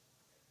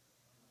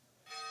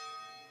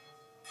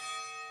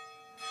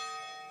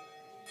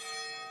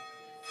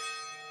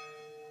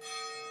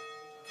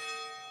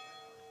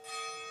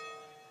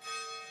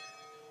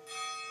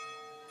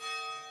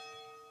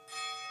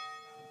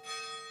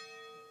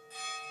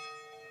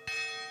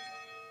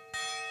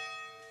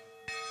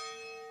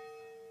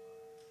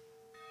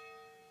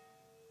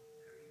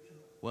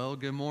Well,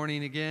 good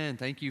morning again.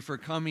 Thank you for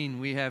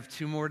coming. We have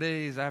 2 more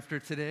days after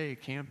today.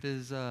 Camp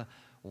is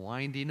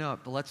winding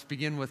up. But let's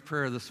begin with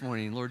prayer this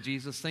morning. Lord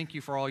Jesus, thank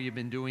you for all you've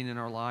been doing in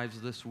our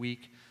lives this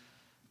week.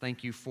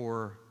 Thank you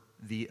for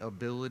the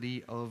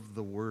ability of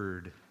the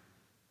Word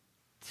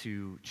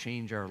to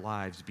change our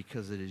lives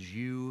because it is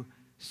you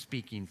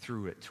speaking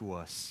through it to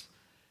us.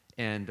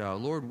 And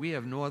Lord, we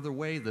have no other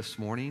way this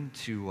morning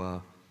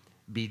to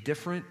be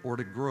different or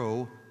to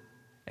grow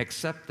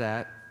except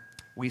that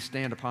we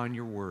stand upon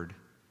your Word.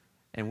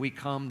 And we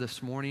come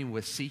this morning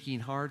with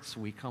seeking hearts.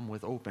 We come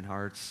with open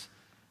hearts.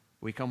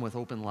 We come with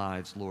open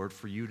lives, Lord,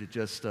 for you to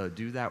just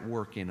do that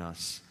work in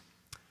us.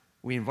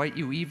 We invite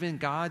you even,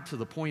 God, to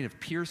the point of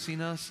piercing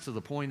us, to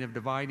the point of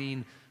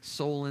dividing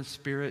soul and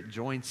spirit,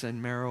 joints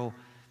and marrow,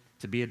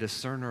 to be a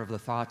discerner of the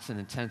thoughts and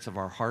intents of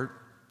our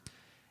heart.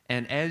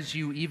 And as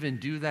you even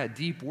do that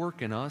deep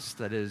work in us,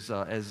 that is,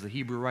 as the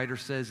Hebrew writer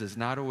says, is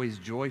not always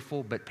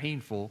joyful but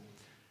painful,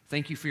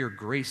 thank you for your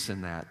grace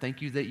in that.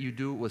 Thank you that you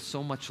do it with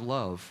so much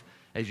love.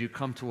 As you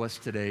come to us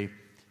today,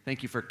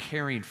 thank you for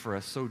caring for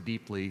us so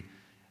deeply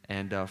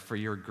and for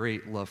your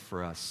great love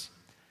for us.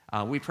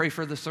 We pray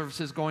for the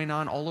services going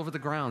on all over the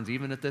grounds,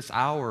 even at this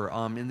hour,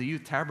 in the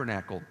youth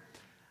tabernacle,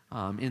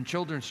 in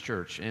children's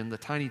church, in the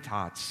tiny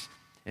tots,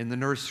 in the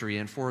nursery,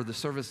 and for the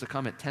service to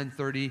come at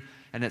 10:30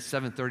 and at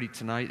 7:30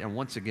 tonight. And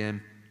once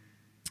again,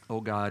 oh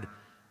God,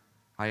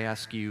 I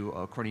ask you,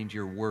 according to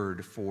your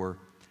word, for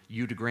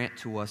you to grant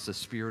to us a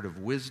spirit of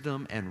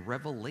wisdom and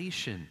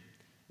revelation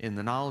in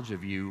the knowledge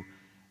of you,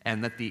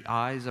 and that the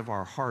eyes of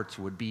our hearts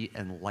would be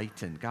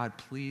enlightened. God,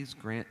 please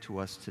grant to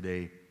us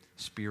today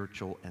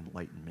spiritual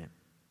enlightenment.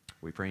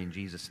 We pray in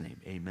Jesus' name.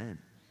 Amen.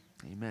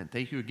 Amen.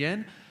 Thank you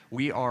again.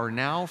 We are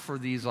now, for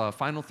these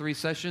final 3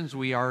 sessions,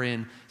 we are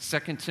in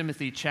 2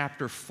 Timothy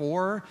chapter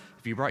 4.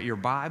 If you brought your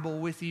Bible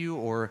with you,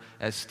 or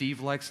as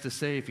Steve likes to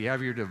say, if you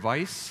have your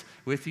device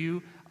with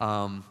you,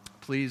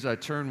 please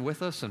turn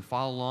with us and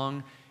follow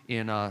along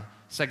in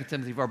 2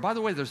 Timothy 4. By the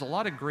way, there's a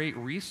lot of great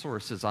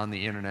resources on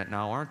the internet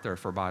now, aren't there,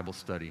 for Bible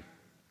study?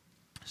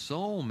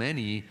 So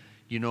many,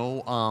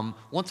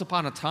 once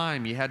upon a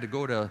time you had to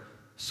go to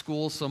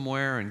school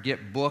somewhere and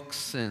get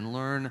books and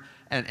learn,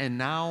 and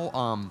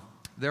now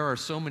there are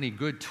so many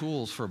good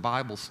tools for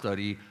Bible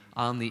study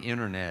on the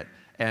internet,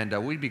 and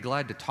we'd be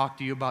glad to talk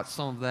to you about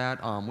some of that.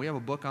 We have a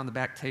book on the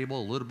back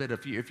table, a little bit.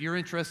 If you're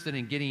interested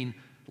in getting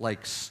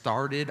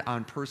started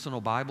on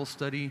personal Bible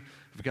study,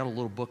 we've got a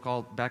little book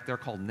back there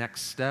called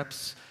Next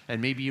Steps,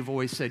 and maybe you've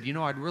always said,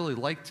 I'd really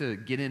like to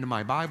get into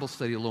my Bible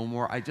study a little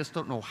more, I just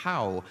don't know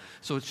how.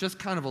 So it's just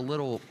kind of a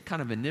little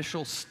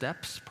initial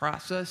steps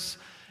process,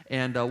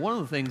 and one of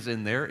the things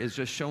in there is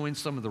just showing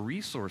some of the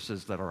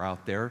resources that are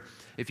out there.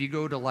 If you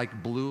go to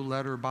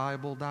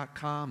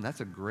blueletterbible.com, that's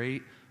a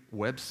great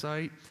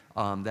website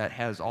that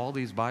has all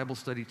these Bible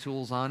study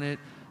tools on it.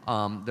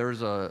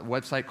 There's a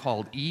website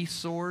called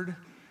eSword,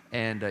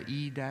 and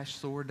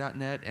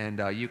e-sword.net,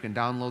 and you can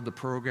download the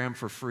program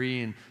for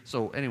free. And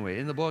so anyway,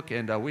 in the book,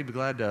 and we'd be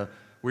glad to,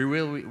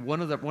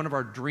 one of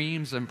our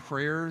dreams and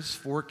prayers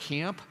for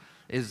camp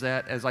is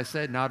that, as I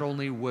said, not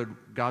only would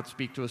God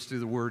speak to us through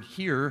the word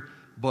here,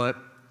 but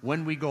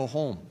when we go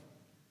home,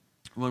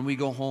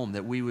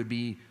 that we would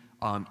be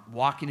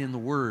walking in the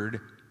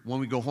word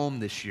when we go home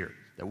this year,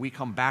 that we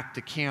come back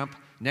to camp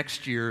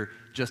next year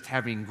just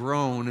having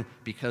grown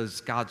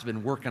because God's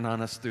been working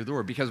on us through the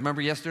Word. Because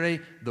remember yesterday,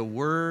 the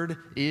Word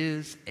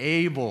is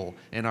able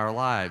in our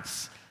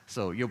lives.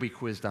 So you'll be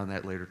quizzed on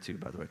that later too,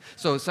 by the way.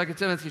 So 2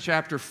 Timothy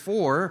chapter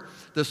 4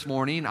 this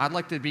morning, I'd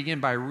like to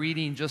begin by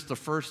reading just the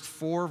first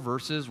 4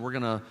 verses. We're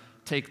going to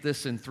take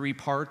this in 3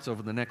 parts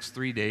over the next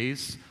 3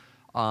 days,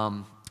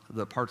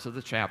 the parts of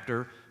the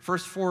chapter.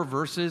 First 4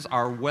 verses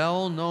are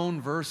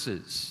well-known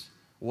verses.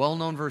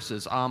 Well-known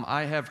verses.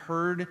 I have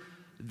heard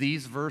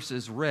these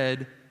verses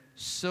read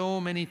so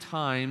many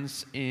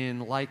times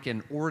in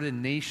an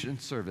ordination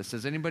service.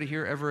 Has anybody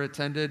here ever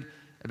attended,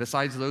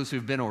 besides those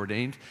who've been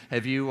ordained,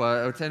 have you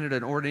attended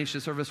an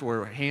ordination service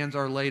where hands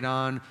are laid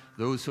on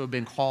those who have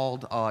been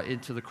called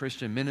into the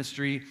Christian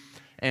ministry?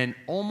 And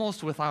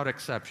almost without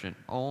exception,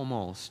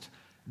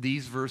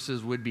 these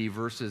verses would be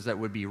verses that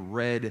would be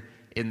read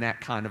in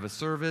that kind of a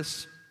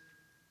service.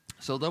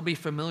 So they'll be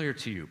familiar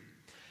to you.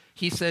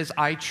 He says,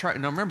 now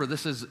remember,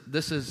 this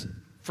is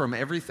from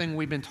everything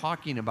we've been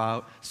talking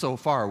about so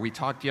far. We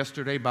talked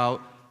yesterday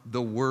about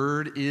the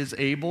Word is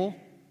able.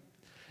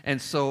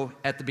 And so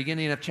at the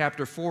beginning of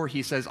chapter 4,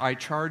 he says, I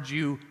charge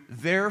you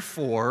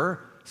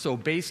therefore. So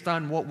based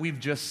on what we've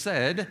just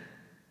said,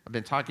 I've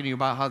been talking to you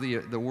about how the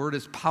Word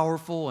is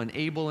powerful and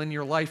able in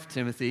your life,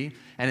 Timothy,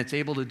 and it's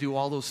able to do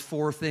all those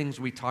 4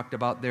 things we talked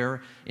about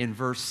there in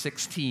verse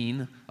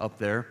 16 up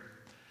there.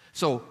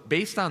 So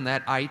based on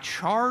that, I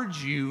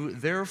charge you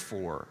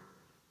therefore,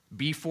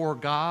 before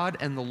God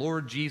and the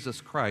Lord Jesus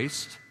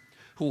Christ,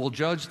 who will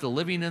judge the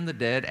living and the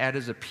dead at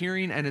his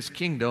appearing and his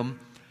kingdom,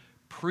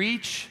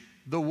 preach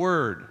the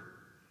word.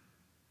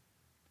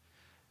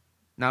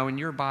 Now, in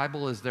your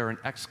Bible, is there an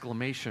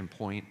exclamation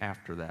point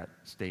after that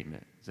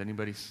statement? Does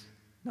anybody?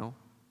 No?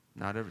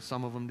 Not every.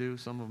 Some of them do,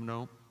 some of them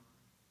don't.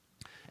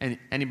 And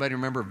anybody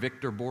remember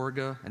Victor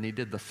Borge? And he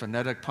did the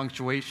phonetic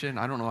punctuation.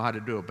 I don't know how to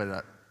do it,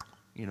 but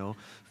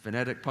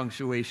phonetic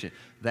punctuation.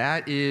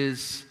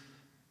 That's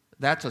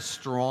a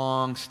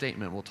strong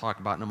statement we'll talk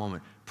about in a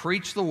moment.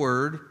 Preach the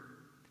word,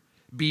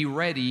 be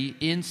ready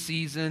in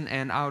season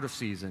and out of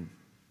season.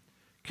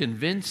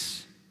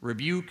 Convince,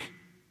 rebuke,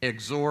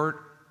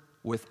 exhort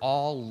with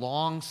all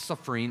long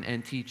suffering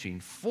and teaching.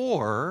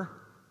 For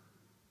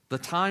the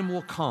time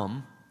will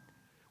come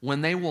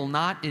when they will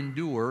not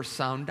endure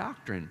sound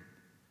doctrine,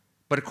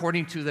 but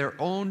according to their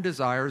own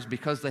desires,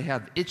 because they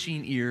have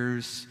itching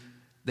ears,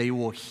 they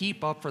will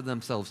heap up for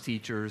themselves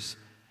teachers,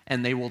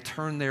 and they will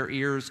turn their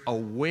ears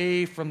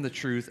away from the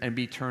truth and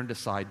be turned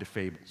aside to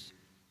fables.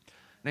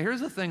 Now,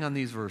 here's the thing on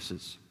these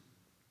verses.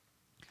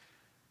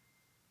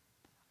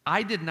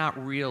 I did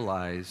not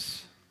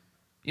realize,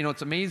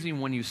 it's amazing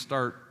when you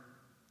start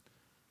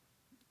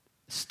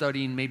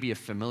studying maybe a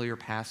familiar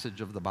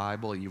passage of the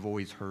Bible you've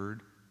always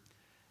heard,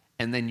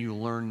 and then you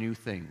learn new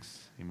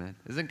things. Amen.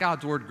 Isn't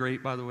God's word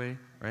great, by the way,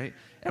 right?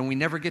 And we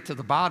never get to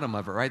the bottom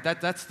of it, right?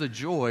 That's the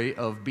joy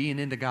of being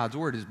into God's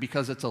word, is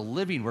because it's a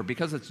living word,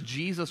 because it's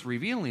Jesus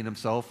revealing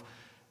himself.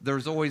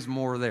 There's always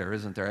more there,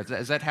 isn't there?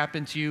 Has that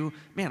happened to you?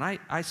 Man,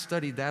 I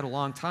studied that a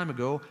long time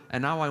ago,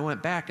 and now I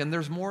went back, and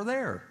there's more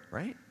there,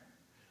 right?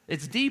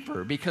 It's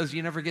deeper because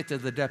you never get to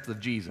the depth of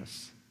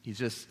Jesus.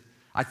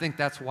 I think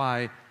that's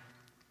why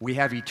we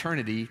have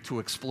eternity to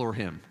explore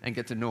him and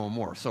get to know him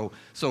more. So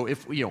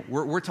if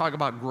we're talking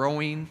about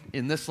growing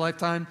in this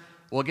lifetime,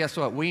 well, guess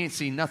what? We ain't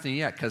seen nothing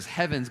yet, because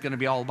heaven's going to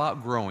be all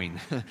about growing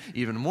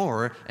even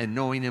more and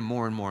knowing him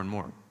more and more and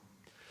more.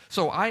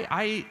 So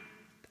I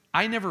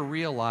never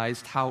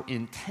realized how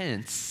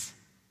intense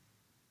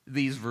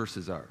these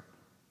verses are.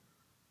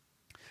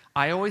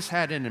 I always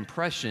had an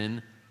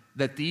impression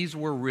that these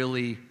were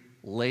really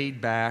laid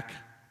back,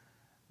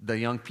 the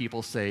young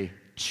people say,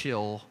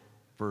 chill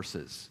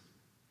verses.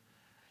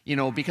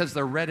 Because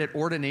they're read at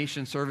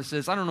ordination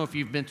services. I don't know if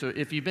you've been to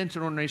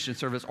an ordination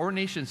service.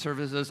 Ordination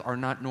services are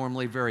not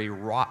normally very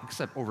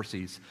except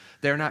overseas.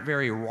 They're not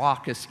very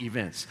raucous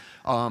events.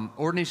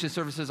 Ordination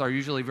services are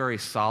usually very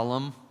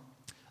solemn.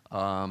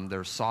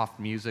 There's soft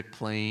music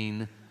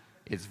playing.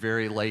 It's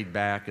very laid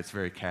back. It's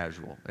very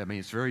casual.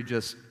 It's very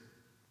just,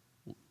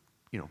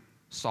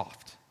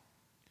 soft.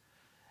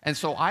 And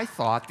so I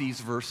thought these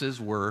verses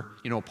were,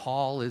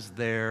 Paul is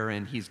there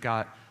and he's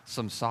got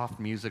some soft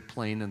music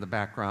playing in the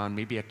background,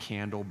 maybe a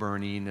candle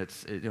burning,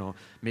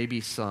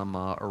 maybe some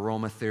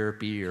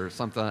aromatherapy or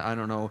something, I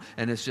don't know,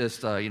 and it's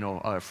just,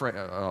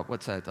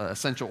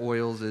 essential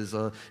oils is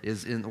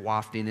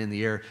wafting in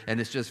the air, and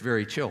it's just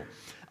very chill.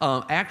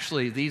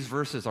 Actually, these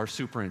verses are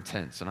super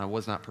intense, and I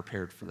was not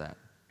prepared for that.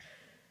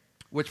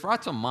 Which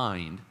brought to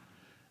mind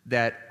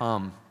that,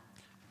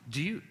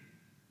 do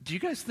you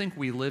guys think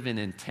we live in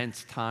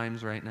intense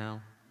times right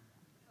now?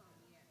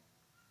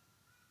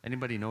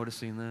 Anybody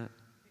noticing that?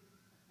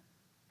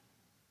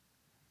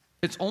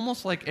 It's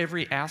almost like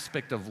every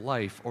aspect of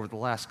life over the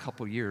last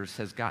couple years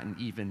has gotten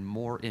even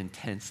more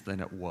intense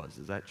than it was.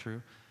 Is that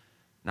true?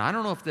 Now, I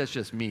don't know if that's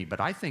just me, but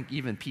I think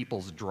even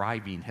people's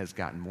driving has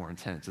gotten more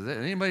intense.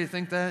 Anybody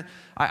think that?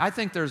 I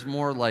think there's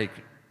more like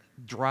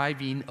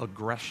driving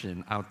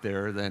aggression out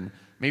there than,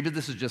 maybe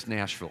this is just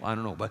Nashville, I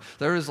don't know, but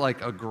there is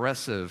like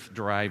aggressive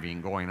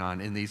driving going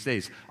on in these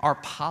days. Our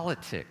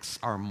politics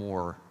are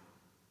more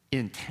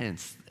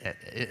intense,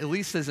 at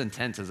least as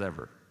intense as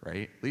ever,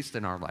 right? At least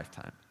in our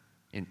lifetime.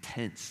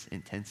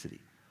 Intensity.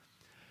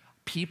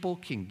 People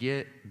can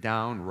get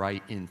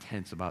downright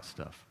intense about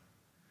stuff.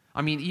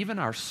 Even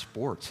our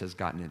sports has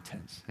gotten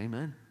intense.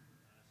 Amen?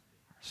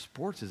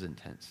 Sports is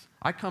intense.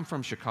 I come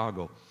from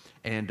Chicago,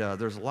 and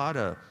there's a lot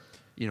of,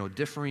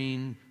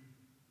 differing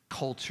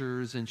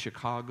cultures in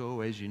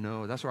Chicago, as you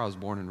know. That's where I was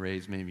born and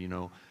raised, maybe you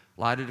know.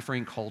 A lot of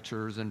different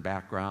cultures and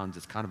backgrounds.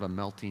 It's kind of a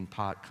melting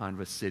pot kind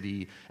of a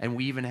city. And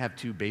we even have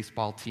 2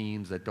 baseball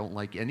teams that don't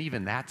like, and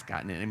even that's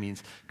gotten it. It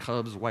means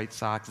Cubs, White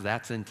Sox,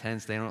 that's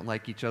intense. They don't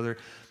like each other.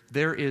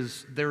 There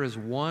is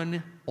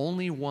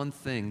only one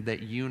thing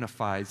that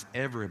unifies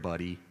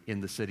everybody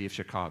in the city of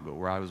Chicago,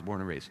 where I was born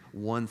and raised.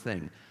 One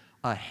thing: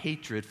 a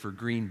hatred for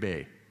Green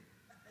Bay.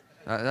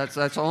 That's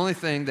the only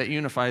thing that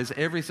unifies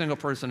every single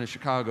person in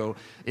Chicago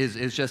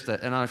is just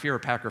and if you're a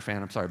Packer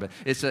fan, I'm sorry, but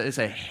it's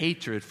a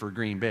hatred for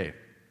Green Bay.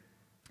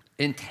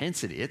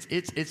 Intensity.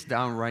 It's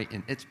downright,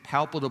 and it's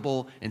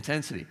palpable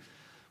intensity.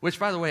 Which,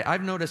 by the way,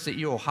 I've noticed that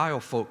you Ohio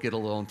folk get a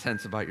little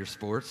intense about your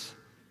sports.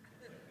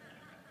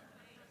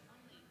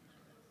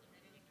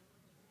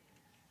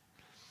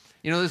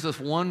 There's this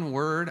one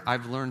word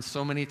I've learned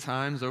so many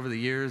times over the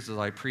years as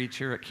I preach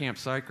here at Camp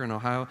Sychar in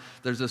Ohio.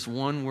 There's this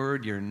one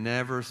word you're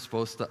never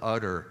supposed to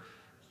utter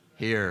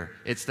here.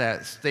 It's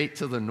that state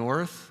to the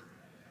north.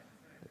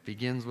 It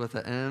begins with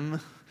an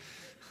M.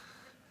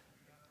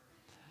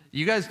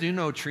 You guys do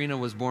know Trina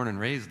was born and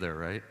raised there,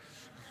 right?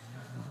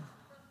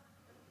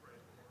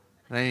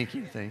 Thank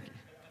you.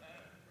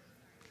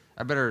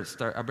 I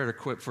better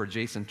quit before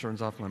Jason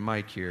turns off my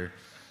mic here.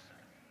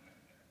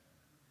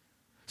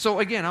 So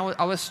again,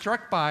 I was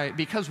struck by,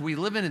 because we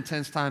live in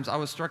intense times, I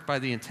was struck by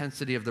the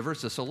intensity of the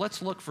verses. So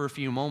let's look for a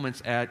few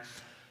moments at,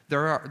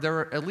 there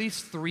are at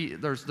least three,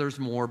 there's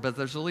more, but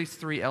there's at least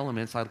three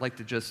elements I'd like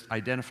to just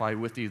identify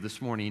with you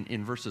this morning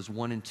in verses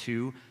 1 and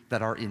 2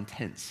 that are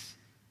intense,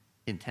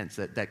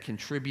 that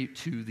contribute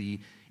to the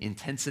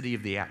intensity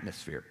of the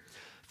atmosphere.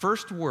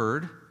 First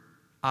word,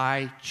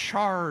 I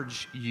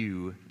charge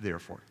you,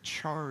 therefore.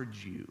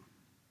 Charge you.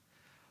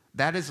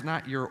 That is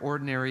not your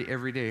ordinary,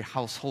 everyday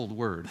household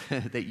word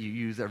that you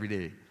use every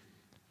day.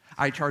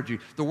 I charge you.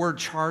 The word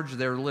charge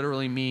there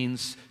literally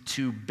means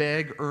to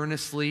beg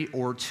earnestly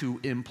or to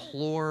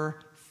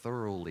implore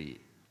thoroughly.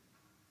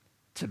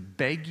 To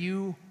beg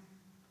you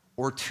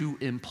or to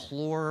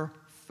implore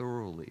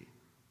thoroughly.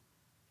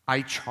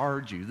 I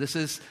charge you. This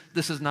is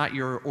not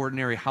your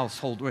ordinary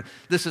household.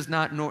 This is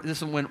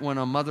when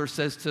a mother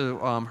says to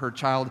her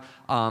child,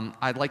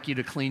 I'd like you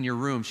to clean your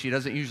room. She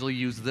doesn't usually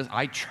use this.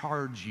 I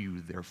charge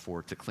you,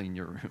 therefore, to clean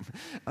your room.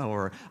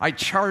 Or I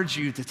charge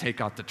you to take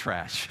out the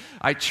trash.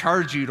 I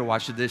charge you to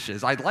wash the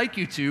dishes. I'd like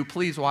you to,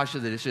 please wash the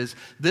dishes.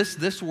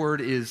 This word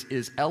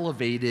is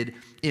elevated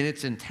in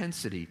its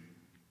intensity.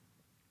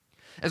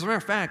 As a matter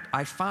of fact,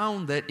 I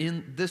found that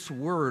in this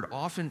word,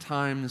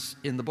 oftentimes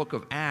in the book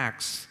of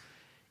Acts,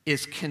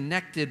 is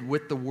connected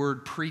with the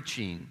word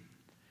preaching.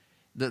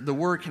 The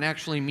word can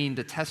actually mean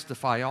to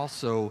testify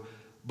also,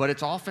 but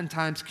it's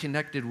oftentimes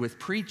connected with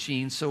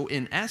preaching. So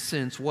in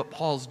essence, what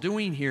Paul's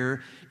doing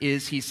here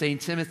is he's saying,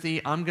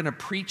 Timothy, I'm going to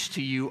preach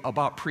to you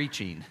about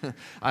preaching.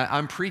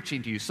 I'm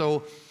preaching to you.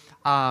 So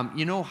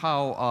you know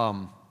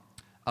how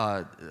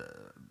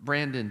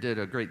Brandon did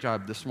a great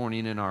job this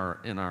morning in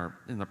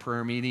the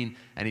prayer meeting,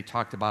 and he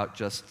talked about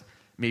just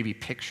maybe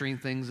picturing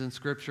things in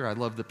Scripture. I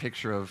love the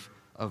picture of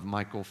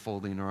Michael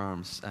folding her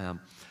arms.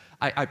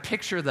 I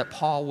picture that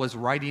Paul was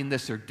writing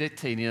this or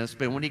dictating this,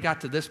 but when he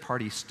got to this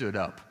part, he stood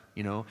up.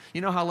 You know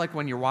how like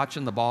when you're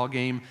watching the ball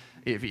game,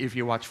 if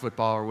you watch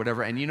football or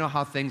whatever, and you know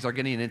how things are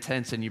getting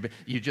intense, and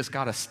you just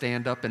got to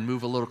stand up and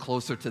move a little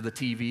closer to the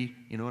TV.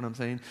 You know what I'm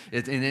saying?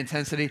 It's in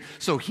intensity.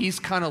 So he's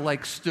kind of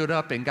like stood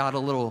up and got a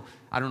little.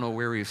 I don't know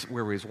where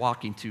he's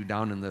walking to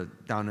down in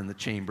the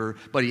chamber,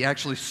 but he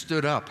actually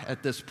stood up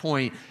at this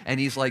point, and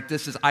he's like,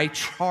 "This is I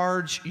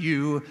charge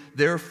you,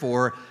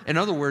 therefore." In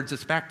other words,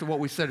 it's back to what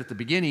we said at the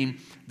beginning.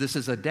 This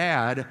is a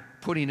dad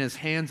putting his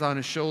hands on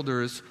his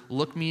shoulders,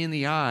 look me in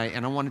the eye,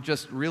 and I want to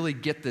just really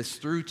get this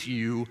through to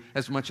you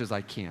as much as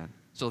I can.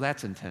 So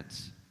that's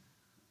intense.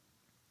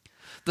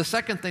 The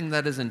second thing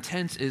that is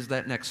intense is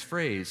that next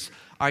phrase,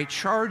 I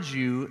charge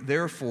you,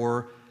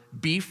 therefore,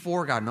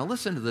 before God. Now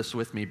listen to this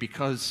with me,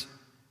 because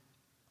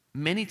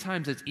many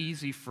times it's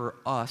easy for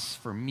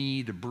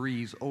me, to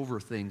breeze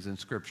over things in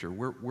Scripture.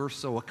 We're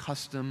so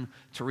accustomed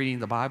to reading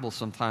the Bible,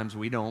 sometimes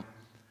we don't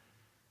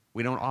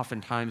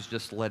oftentimes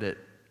just let it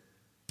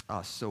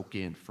soak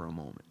in for a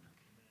moment.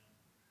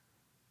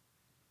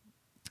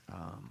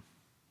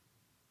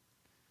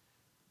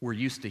 We're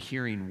used to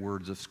hearing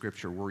words of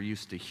Scripture. We're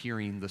used to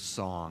hearing the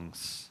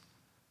songs.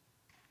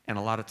 And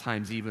a lot of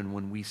times, even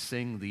when we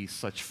sing these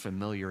such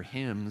familiar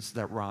hymns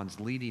that Ron's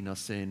leading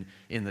us in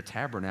the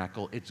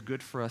tabernacle, it's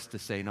good for us to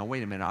say, now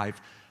wait a minute,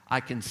 I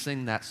can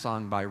sing that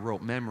song by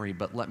rote memory,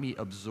 but let me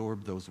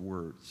absorb those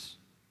words.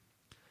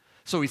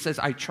 So he says,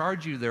 I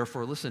charge you,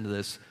 therefore, listen to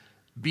this,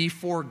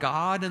 before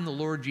God and the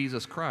Lord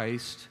Jesus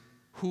Christ,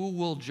 who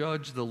will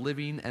judge the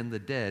living and the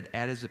dead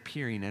at his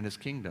appearing and his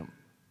kingdom.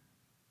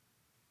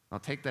 I'll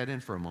take that in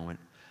for a moment.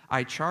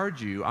 I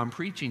charge you, I'm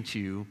preaching to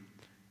you,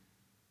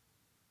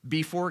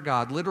 before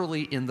God,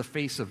 literally in the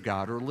face of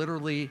God, or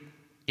literally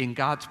in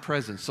God's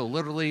presence. So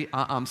literally,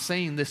 I'm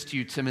saying this to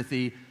you,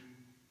 Timothy,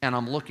 and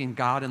I'm looking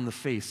God in the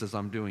face as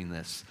I'm doing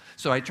this.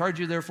 So I charge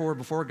you, therefore,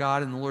 before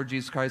God and the Lord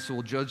Jesus Christ, who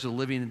will judge the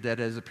living and dead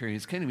at his appearing in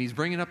his kingdom. He's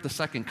bringing up the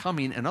second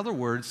coming. In other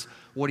words,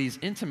 what he's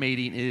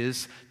intimating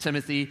is,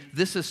 Timothy,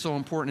 this is so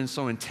important and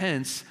so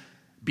intense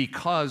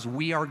because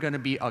we are going to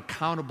be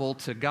accountable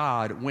to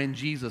God when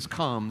Jesus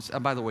comes.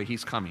 And by the way,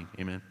 he's coming.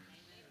 Amen.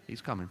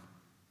 He's coming.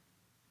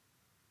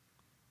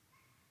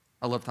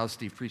 I loved how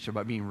Steve preached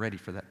about being ready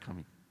for that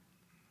coming.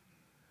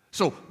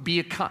 So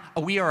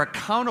we are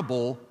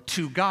accountable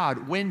to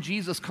God. When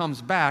Jesus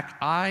comes back,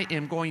 I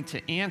am going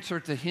to answer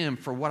to him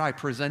for what I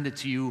presented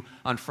to you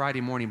on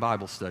Friday morning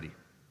Bible study.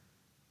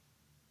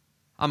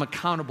 I'm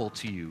accountable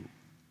to you.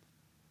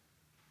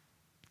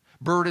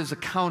 Bert is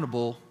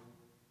accountable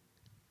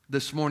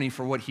this morning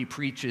for what he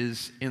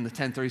preaches in the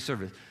 10:30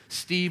 service.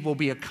 Steve will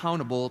be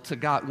accountable to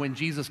God. When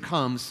Jesus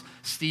comes,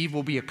 Steve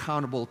will be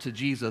accountable to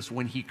Jesus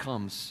when he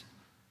comes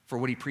for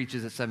what he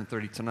preaches at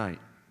 7:30 tonight.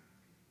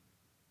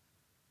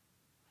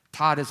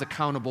 Todd is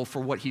accountable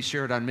for what he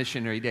shared on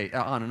Missionary Day,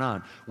 on and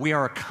on. We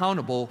are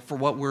accountable for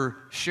what we're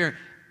sharing.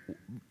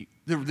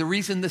 The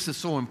reason this is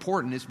so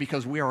important is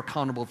because we are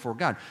accountable for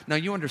God. Now,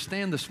 you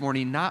understand this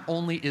morning, not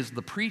only is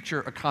the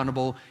preacher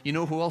accountable, you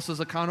know who else is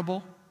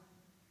accountable?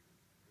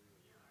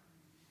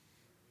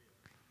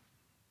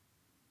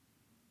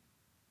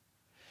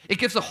 It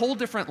gives a whole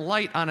different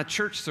light on a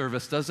church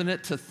service, doesn't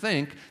it, to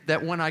think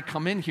that when I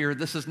come in here,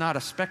 this is not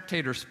a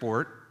spectator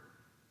sport.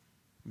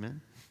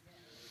 Amen?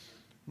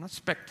 We're not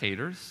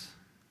spectators.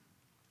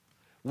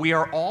 We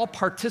are all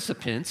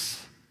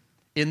participants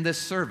in this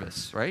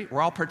service, right?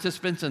 We're all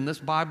participants in this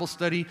Bible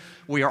study.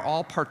 We are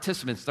all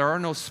participants. There are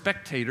no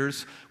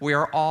spectators. We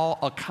are all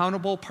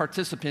accountable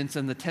participants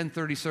in the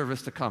 10:30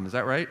 service to come. Is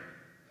that right?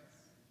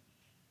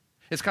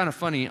 It's kind of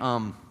funny.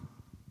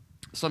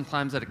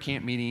 Sometimes at a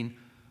camp meeting,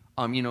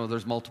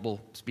 there's multiple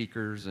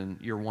speakers, and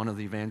you're one of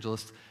the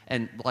evangelists.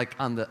 And like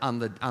on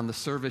the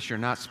service, you're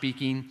not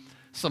speaking.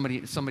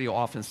 Somebody will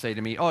often say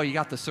to me, "Oh, you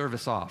got the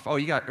service off. Oh,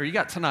 you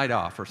got tonight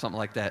off," or something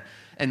like that.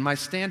 And my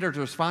standard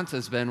response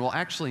has been, "Well,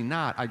 actually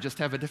not. I just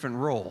have a different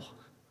role.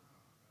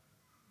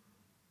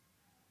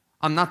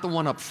 I'm not the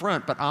one up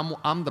front, but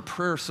I'm the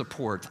prayer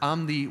support.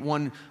 I'm the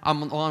one.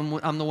 I'm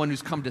the one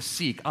who's come to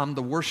seek. I'm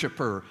the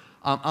worshiper.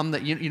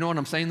 You know what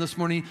I'm saying this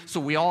morning? So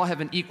we all have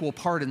an equal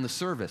part in the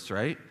service,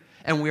 right?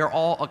 And we are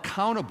all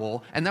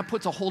accountable, and that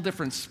puts a whole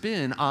different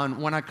spin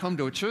on when I come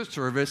to a church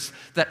service,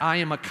 that I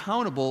am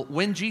accountable.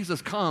 When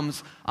Jesus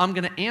comes, I'm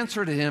going to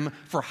answer to him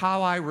for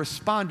how I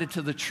responded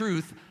to the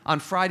truth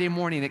on Friday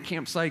morning at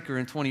Camp Syker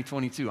in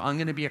 2022. I'm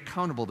going to be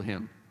accountable to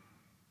him.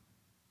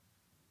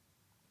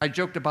 I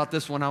joked about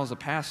this when I was a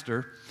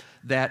pastor,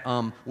 that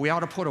we ought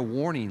to put a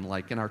warning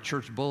like in our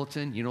church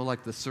bulletin,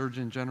 like the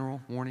Surgeon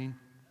General warning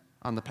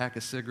on the pack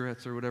of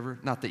cigarettes or whatever.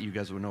 Not that you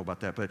guys would know about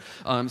that, but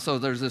so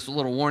there's this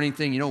little warning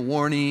thing,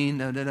 warning.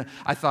 Da, da, da.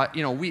 I thought,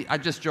 I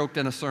just joked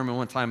in a sermon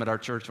one time at our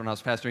church when I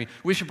was pastoring.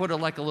 We should put a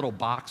little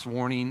box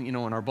warning, in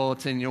our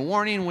bulletin.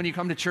 Warning when you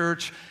come to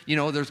church.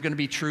 There's going to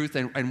be truth,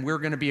 and we're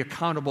going to be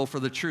accountable for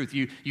the truth.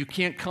 You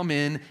can't come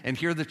in and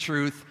hear the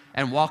truth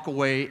and walk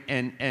away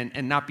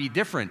and not be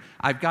different.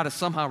 I've got to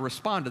somehow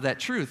respond to that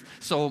truth.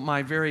 So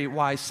my very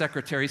wise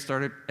secretary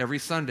started every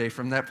Sunday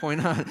from that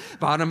point on,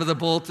 bottom of the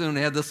bulletin,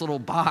 it had this little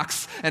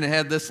box, and it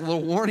had this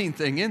little warning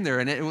thing in there.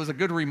 And it was a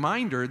good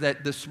reminder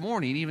that this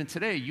morning, even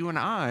today, you and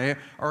I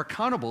are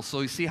accountable.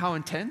 So you see how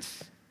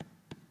intense?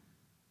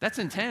 That's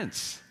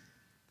intense.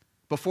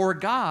 Before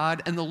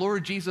God and the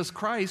Lord Jesus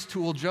Christ,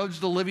 who will judge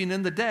the living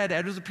and the dead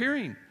at his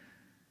appearing.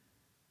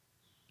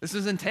 This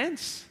is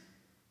intense.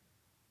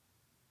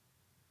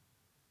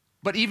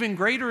 But even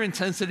greater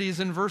intensity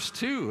is in verse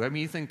 2.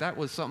 You think that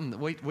was something.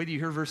 Wait till you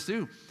hear verse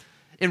 2.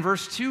 In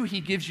verse 2,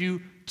 he gives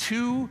you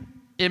two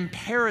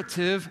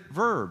imperative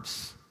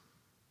verbs.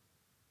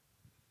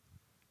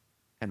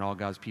 And all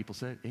God's people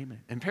said,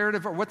 amen.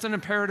 Imperative verb. What's an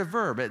imperative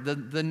verb?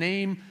 The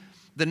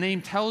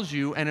name tells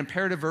you an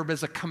imperative verb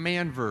is a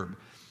command verb.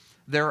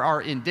 There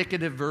are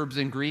indicative verbs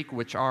in Greek,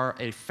 which are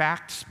a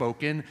fact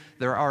spoken.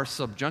 There are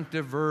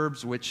subjunctive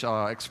verbs, which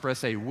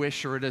express a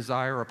wish or a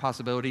desire or a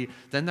possibility.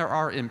 Then there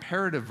are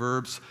imperative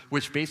verbs,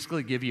 which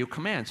basically give you a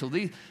command. So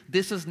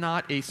this is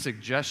not a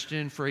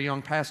suggestion for a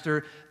young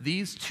pastor.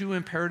 These two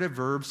imperative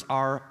verbs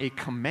are a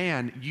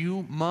command.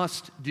 You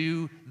must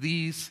do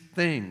these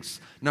things.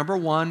 Number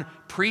one,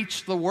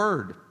 preach the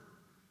word.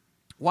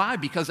 Why?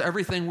 Because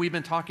everything we've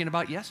been talking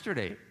about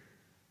yesterday.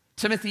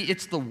 Timothy,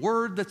 it's the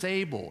word that's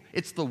able.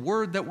 It's the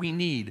word that we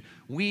need.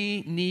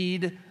 We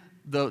need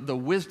the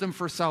wisdom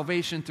for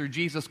salvation through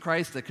Jesus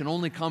Christ that can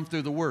only come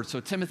through the word. So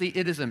Timothy,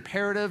 it is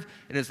imperative.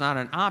 It is not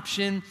an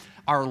option.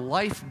 Our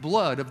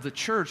lifeblood of the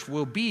church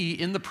will be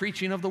in the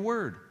preaching of the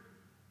word.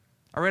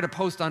 I read a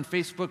post on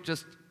Facebook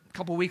just a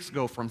couple weeks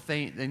ago from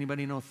Thane.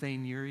 Anybody know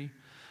Thane Urie?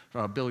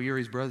 Bill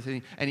Urie's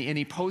brother, and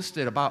he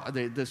posted about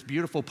this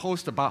beautiful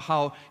post about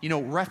how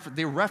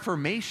the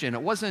Reformation.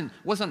 It wasn't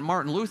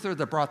Martin Luther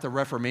that brought the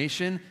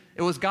Reformation.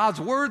 It was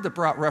God's word that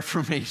brought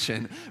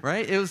Reformation,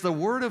 right? It was the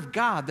word of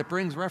God that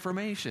brings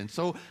Reformation.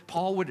 So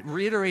Paul would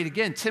reiterate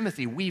again,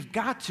 Timothy, we've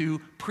got to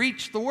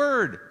preach the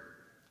word.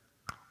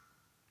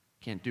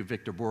 Can't do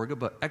Victor Borga,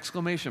 but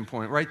exclamation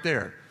point right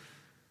there.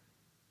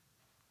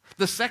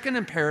 The second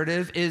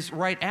imperative is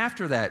right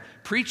after that.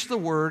 Preach the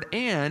word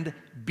and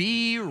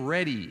be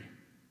ready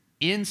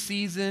in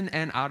season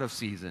and out of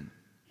season.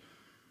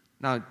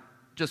 Now,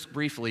 just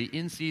briefly,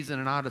 in season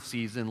and out of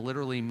season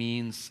literally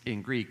means,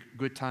 in Greek,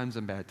 good times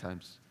and bad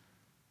times.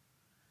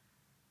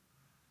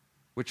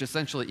 Which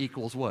essentially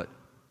equals what?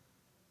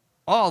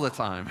 All the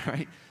time,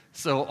 right?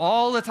 So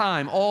all the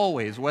time,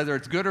 always, whether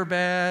it's good or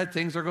bad,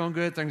 things are going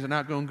good, things are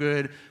not going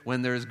good,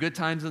 when there's good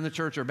times in the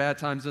church or bad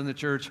times in the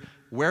church,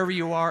 wherever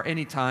you are,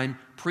 anytime,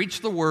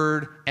 preach the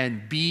word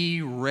and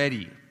be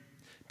ready.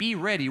 Be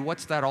ready,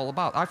 what's that all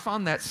about? I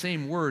found that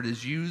same word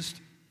is used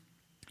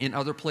in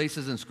other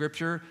places in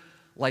Scripture,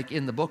 like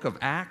in the book of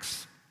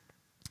Acts.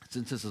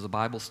 Since this is a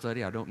Bible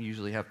study, I don't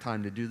usually have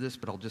time to do this,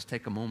 but I'll just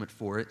take a moment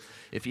for it.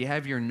 If you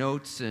have your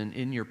notes and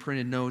in your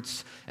printed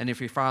notes, and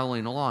if you're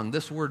following along,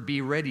 this word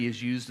be ready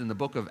is used in the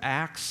book of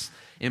Acts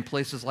in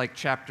places like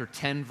chapter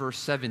 10, verse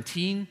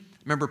 17.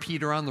 Remember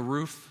Peter on the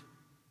roof?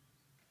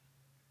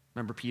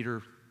 Remember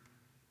Peter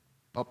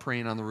up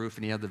praying on the roof,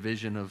 and he had the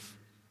vision of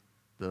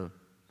the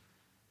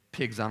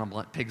pigs in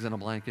a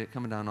blanket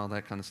coming down, all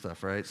that kind of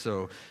stuff, right?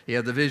 So he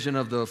had the vision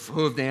of the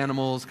hooved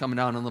animals coming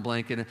down on the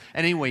blanket. And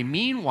anyway,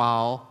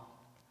 meanwhile,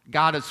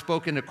 God had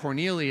spoken to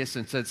Cornelius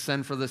and said,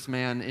 send for this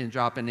man in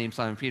Joppa named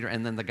Simon Peter.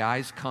 And then the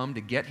guys come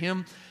to get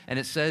him. And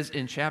it says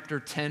in chapter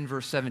 10,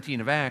 verse 17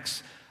 of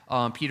Acts,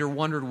 Peter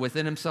wondered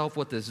within himself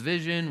what this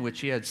vision, which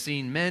he had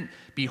seen, meant.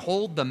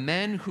 Behold, the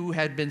men who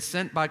had been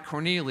sent by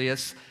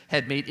Cornelius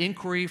had made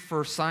inquiry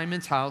for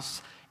Simon's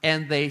house,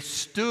 and they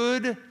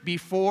stood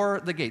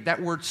before the gate.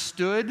 That word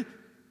stood,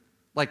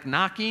 like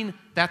knocking,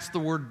 that's the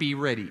word be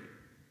ready.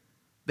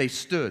 They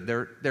stood.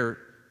 They're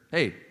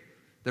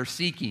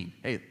seeking.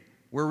 Hey,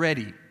 we're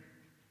ready.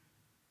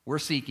 We're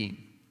seeking.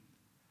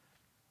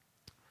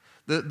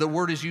 The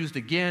word is used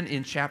again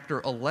in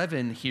chapter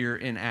 11 here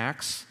in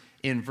Acts,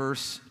 in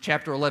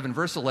chapter 11,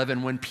 verse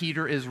 11, when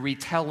Peter is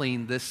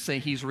retelling this,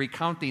 he's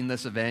recounting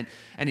this event,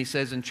 and he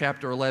says in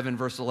chapter 11,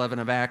 verse 11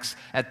 of Acts,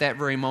 at that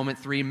very moment,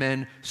 3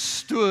 men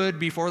stood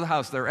before the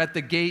house. They're at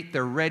the gate,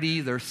 they're ready,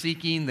 they're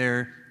seeking,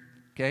 they're,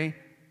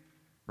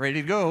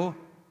 ready to go.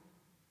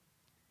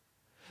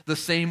 The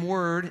same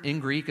word in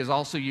Greek is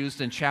also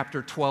used in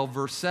chapter 12,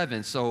 verse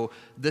 7. So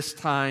this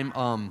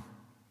time,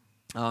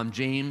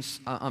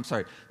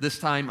 this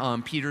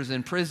time Peter's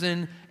in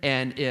prison,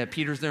 and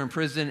Peter's there in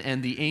prison,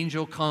 and the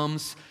angel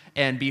comes,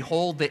 and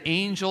behold, the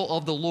angel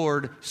of the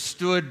Lord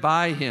stood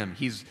by him.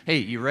 He's, hey,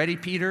 you ready,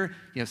 Peter?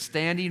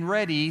 Standing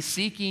ready,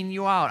 seeking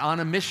you out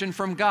on a mission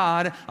from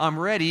God. I'm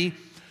ready.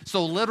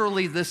 So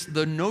literally,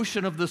 the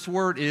notion of this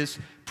word is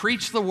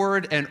preach the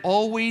word and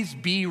always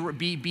be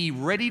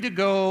ready to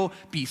go,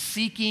 be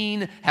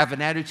seeking, have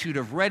an attitude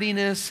of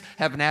readiness,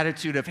 have an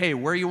attitude of, hey,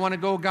 where you want to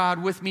go,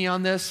 God, with me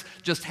on this?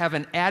 Just have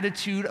an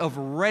attitude of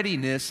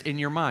readiness in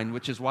your mind,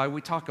 which is why we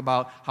talk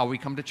about how we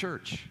come to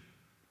church.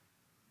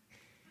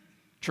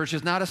 Church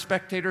is not a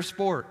spectator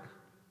sport.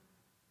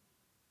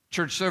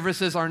 Church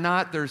services are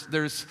not,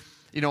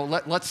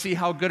 let's see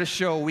how good a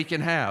show we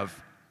can have.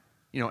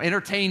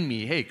 Entertain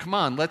me. Hey, come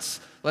on,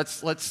 let's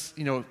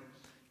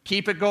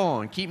keep it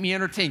going. Keep me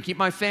entertained. Keep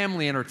my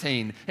family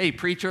entertained. Hey,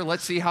 preacher,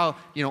 let's see how,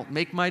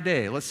 make my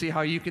day. Let's see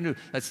how you can do.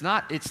 That's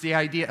not, it's the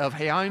idea of,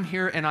 hey, I'm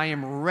here and I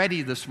am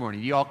ready this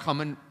morning. You all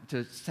coming to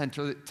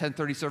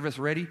 10:30 service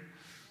ready?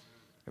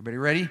 Everybody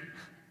ready?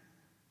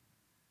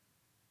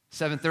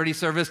 7:30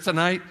 service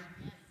tonight?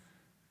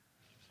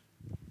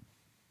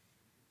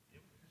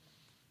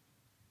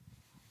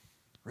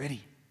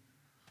 Ready.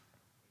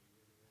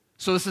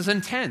 So this is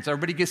intense.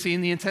 Everybody get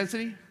seeing the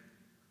intensity?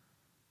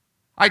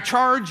 I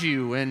charge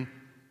you, and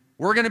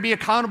we're going to be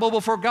accountable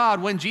before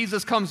God when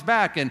Jesus comes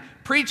back, and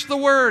preach the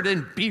word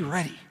and be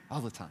ready all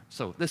the time.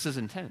 So this is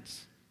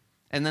intense.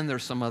 And then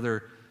there's some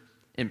other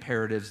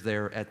imperatives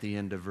there at the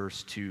end of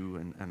verse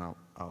 2, and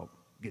I'll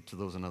get to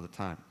those another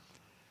time.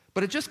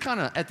 But it just kind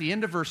of, at the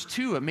end of verse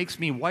 2, it makes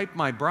me wipe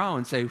my brow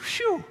and say,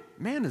 phew,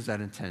 man, is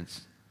that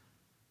intense.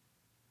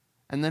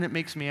 And then it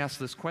makes me ask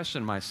this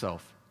question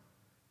myself.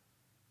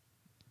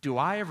 Do you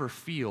ever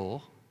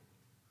feel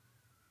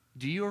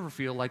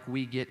like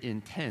we get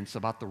intense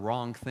about the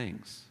wrong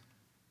things?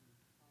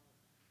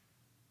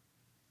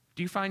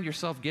 Do you find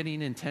yourself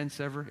getting intense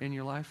ever in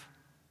your life?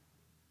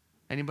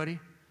 Anybody?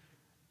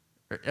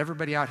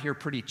 Everybody out here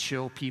pretty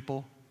chill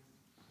people?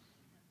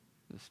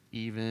 Just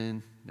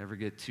even, never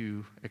get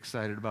too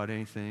excited about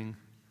anything.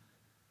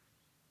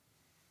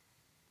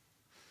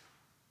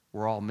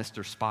 We're all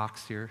Mr.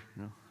 Spocks here.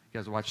 You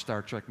guys watch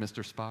Star Trek,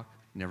 Mr. Spock?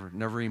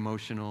 Never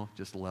emotional,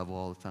 just level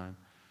all the time.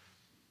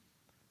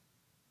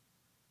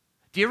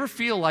 Do you ever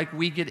feel like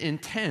we get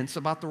intense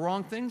about the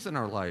wrong things in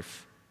our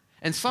life?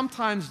 And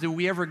sometimes do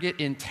we ever get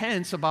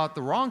intense about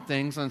the wrong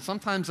things, and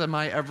sometimes am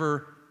I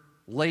ever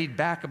laid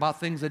back about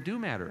things that do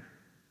matter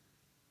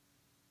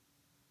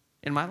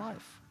in my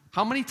life?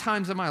 How many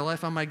times in my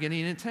life am I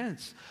getting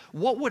intense?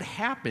 What could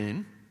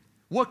happen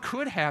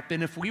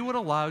if we would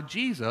allow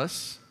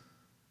Jesus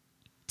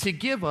to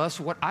give us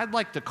what I've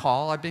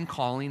been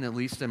calling, at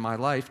least in my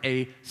life,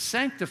 a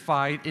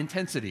sanctified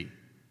intensity?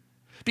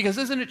 Because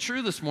isn't it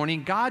true this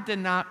morning, God did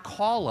not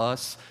call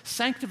us,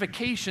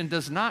 sanctification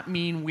does not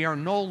mean we are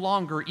no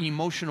longer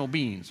emotional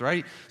beings,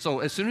 right?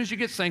 So as soon as you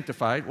get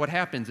sanctified, what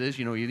happens is,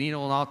 you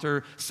kneel on an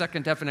altar,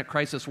 second definite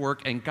crisis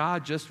work, and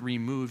God just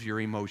removes your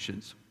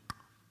emotions.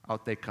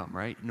 Out they come,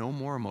 right? No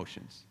more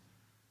emotions.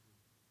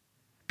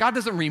 God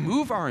doesn't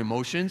remove our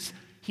emotions,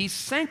 He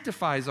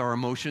sanctifies our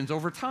emotions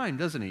over time,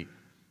 doesn't He?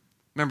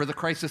 Remember, the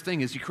crisis thing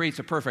is He creates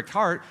a perfect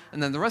heart,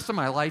 and then the rest of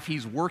my life,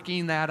 He's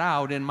working that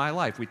out in my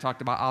life. We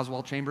talked about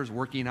Oswald Chambers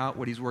working out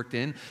what he's worked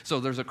in.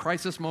 So there's a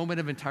crisis moment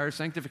of entire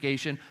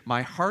sanctification.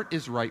 My heart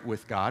is right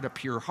with God, a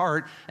pure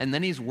heart, and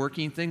then He's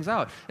working things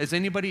out. Does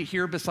anybody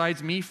here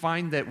besides me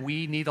find that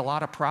we need a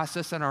lot of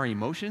process in our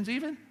emotions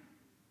even?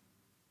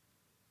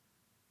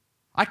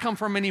 I come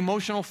from an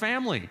emotional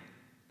family.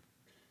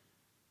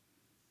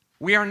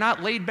 We are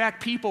not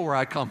laid-back people where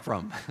I come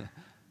from.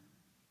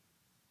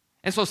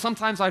 And so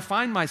sometimes I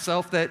find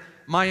myself that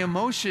my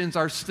emotions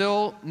are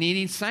still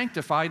needing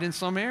sanctified in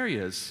some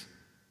areas.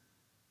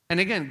 And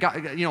again,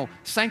 God,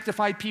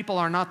 sanctified people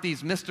are not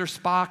these Mr.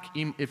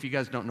 Spock. If you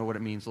guys don't know what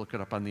it means, look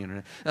it up on the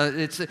internet.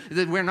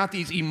 We're not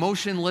these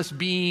emotionless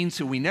beings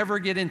who we never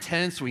get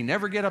intense, we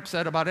never get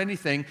upset about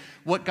anything.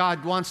 What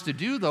God wants to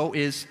do, though,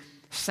 is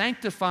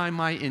sanctify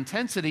my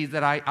intensity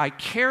that I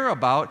care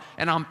about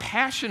and I'm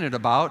passionate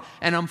about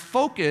and I'm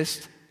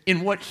focused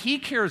in what He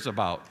cares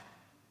about.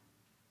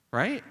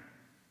 Right?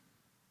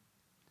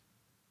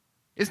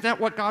 Isn't that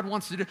what God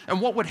wants to do? And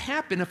what would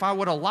happen if I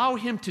would allow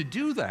Him to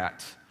do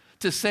that?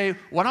 To say,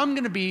 what I'm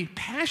going to be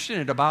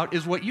passionate about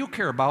is what you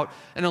care about.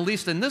 And at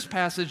least in this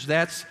passage,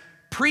 that's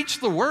preach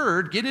the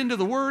word, get into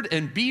the word,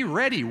 and be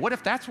ready. What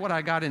if that's what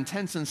I got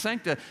intense and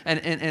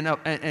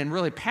and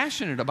really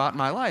passionate about in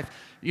my life?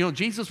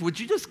 Jesus, would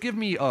you just give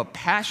me a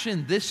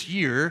passion this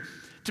year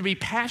to be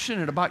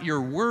passionate about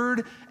your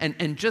word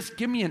and just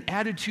give me an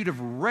attitude of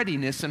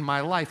readiness in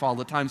my life all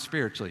the time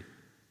spiritually?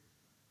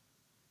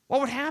 What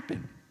would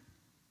happen?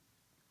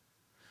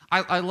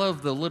 I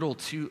love the little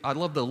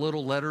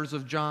letters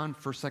of John,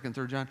 1st, 2nd,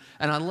 3rd John,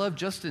 and I love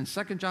just in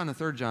 2nd John and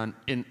 3rd John,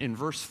 in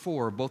verse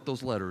 4, both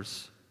those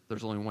letters,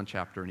 there's only one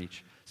chapter in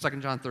each.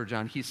 2nd John, 3rd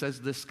John, he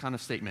says this kind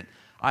of statement,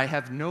 I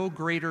have no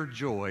greater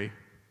joy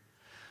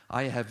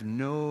than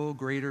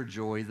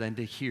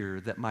to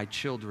hear that my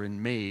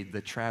children made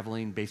the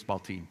traveling baseball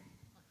team.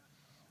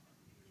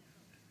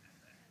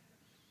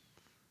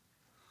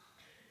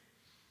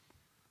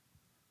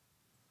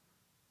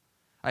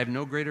 I have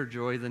no greater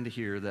joy than to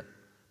hear that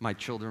my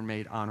children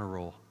made honor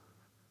roll.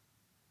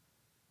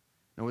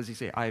 Now, what does he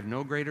say? I have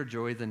no greater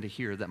joy than to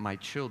hear that my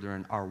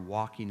children are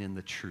walking in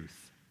the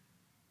truth.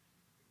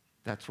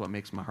 That's what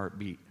makes my heart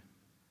beat.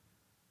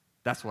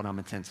 That's what I'm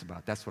intense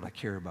about. That's what I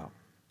care about.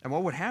 And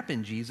what would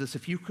happen, Jesus,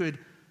 if you could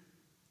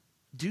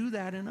do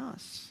that in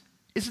us?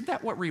 Isn't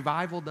that what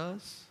revival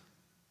does?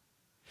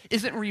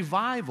 Isn't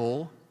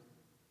revival,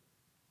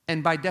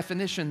 and by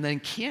definition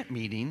then camp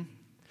meeting,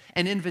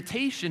 an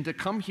invitation to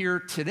come here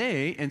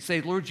today and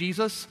say, Lord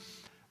Jesus,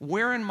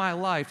 where in my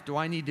life do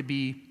I need to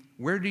be?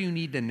 Where do you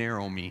need to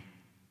narrow me?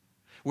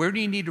 Where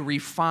do you need to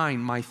refine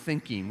my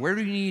thinking? Where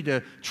do you need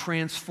to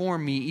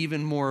transform me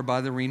even more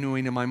by the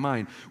renewing of my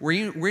mind?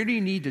 Where do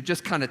you need to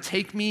just kind of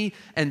take me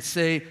and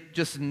say,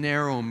 just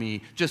narrow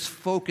me, just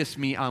focus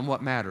me on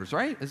what matters,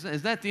 right?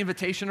 Is that the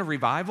invitation of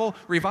revival?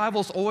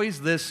 Revival's always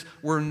this,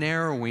 we're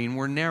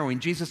narrowing.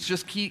 Jesus,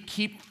 just keep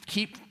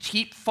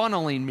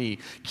funneling me,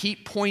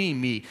 keep pointing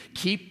me,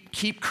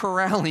 keep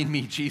corralling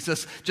me,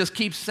 Jesus. Just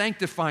keep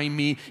sanctifying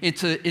me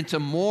into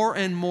more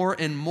and more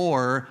and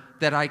more,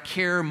 that I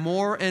care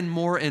more and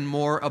more and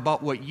more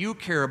about what you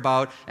care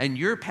about and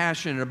you're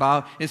passionate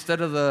about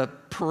instead of the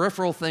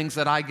peripheral things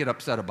that I get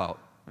upset about.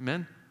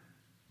 Amen?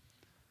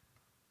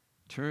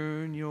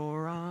 Turn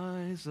your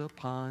eyes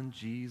upon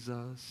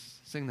Jesus.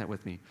 Sing that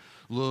with me.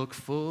 Look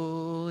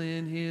full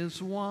in His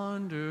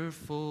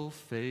wonderful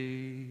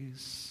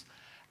face,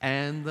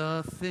 and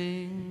the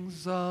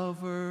things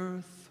of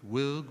earth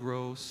will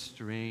grow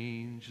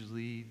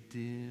strangely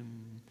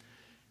dim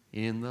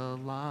in the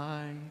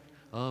light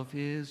of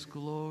His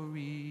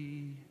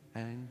glory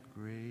and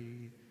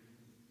grace.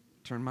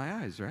 Turn my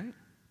eyes, right?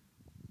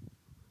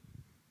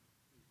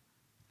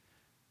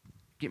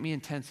 Get me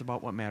intense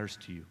about what matters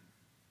to you.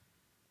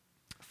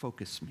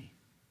 Focus me.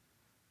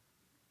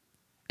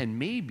 And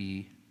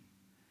maybe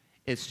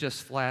it's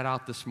just flat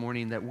out this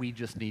morning that we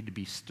just need to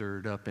be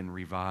stirred up and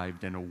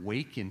revived and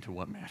awakened to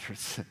what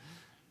matters.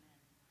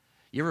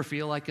 You ever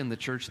feel like in the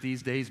church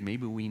these days,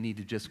 maybe we need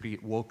to just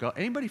get woke up?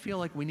 Anybody feel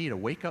like we need a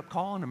wake-up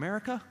call in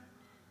America?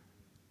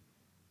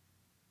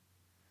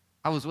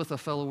 I was with a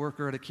fellow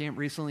worker at a camp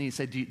recently. He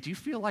said, do you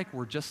feel like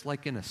we're just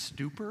like in a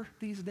stupor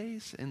these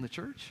days in the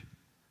church?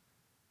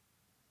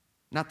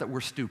 Not that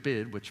we're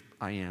stupid, which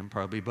I am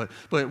probably, but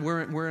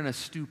we're in a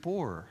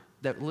stupor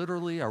that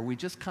literally, are we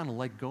just kind of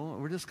like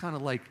going, we're just kind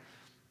of like,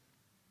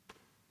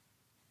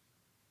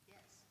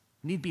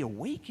 need to be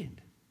awakened.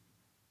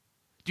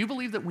 Do you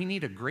believe that we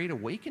need a great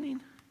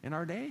awakening in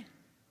our day?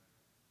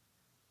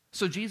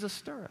 So Jesus,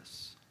 stir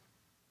us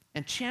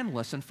and channel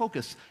us and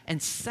focus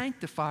and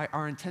sanctify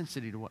our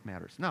intensity to what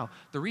matters. Now,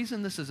 the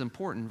reason this is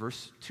important,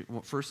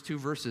 first two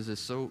verses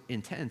is so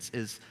intense,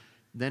 is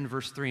then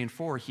verse 3 and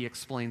 4, he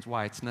explains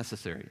why it's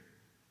necessary.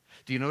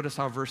 Do you notice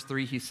how verse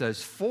 3 he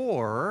says,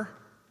 for,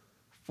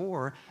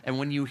 and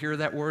when you hear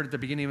that word at the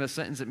beginning of a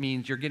sentence, it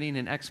means you're getting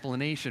an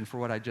explanation for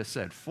what I just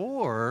said.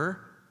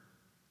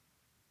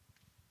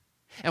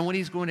 And what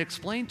he's going to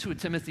explain to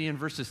Timothy in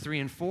verses 3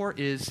 and 4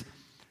 is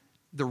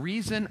the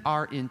reason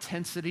our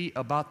intensity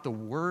about the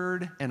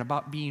word and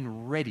about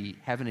being ready,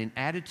 having an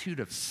attitude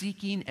of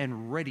seeking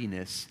and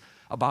readiness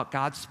about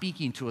God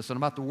speaking to us and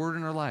about the word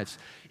in our lives,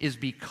 is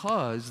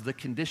because the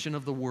condition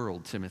of the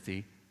world,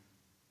 Timothy,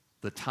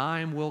 the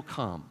time will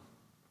come.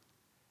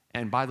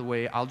 And by the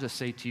way, I'll just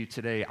say to you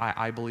today,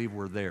 I believe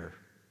we're there.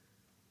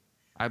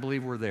 I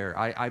believe we're there.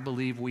 I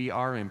believe we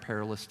are in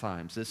perilous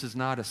times. This is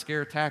not a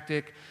scare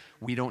tactic.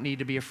 We don't need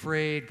to be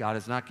afraid. God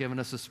has not given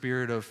us a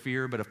spirit of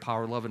fear, but of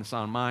power, love, and a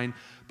sound mind.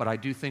 But I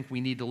do think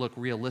we need to look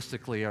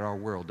realistically at our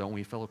world, don't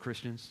we, fellow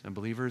Christians and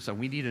believers? And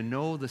we need to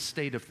know the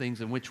state of things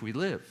in which we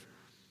live.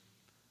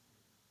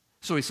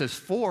 So he says,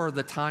 for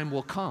the time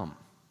will come,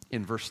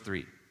 in verse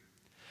 3.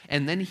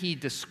 And then he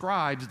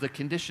describes the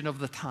condition of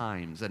the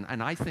times. And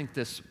I think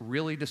this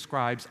really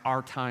describes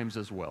our times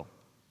as well.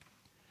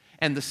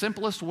 And the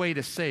simplest way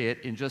to say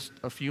it in just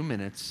a few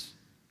minutes,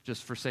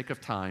 just for sake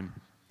of time,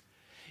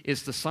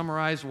 is to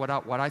summarize what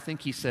I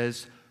think he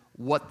says,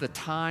 what the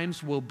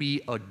times will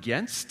be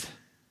against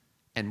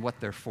and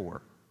what they're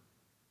for.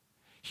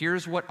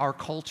 Here's what our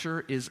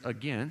culture is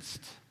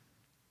against,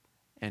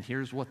 and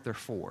here's what they're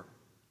for.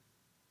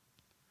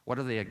 What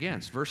are they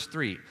against? Verse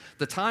 3,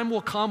 the time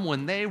will come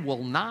when they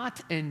will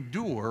not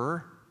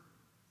endure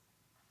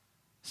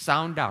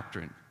sound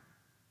doctrine.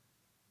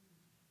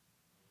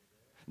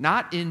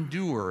 Not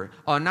endure.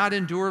 Not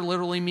endure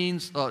literally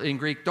means, in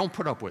Greek, don't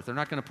put up with. They're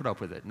not going to put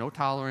up with it. No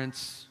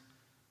tolerance.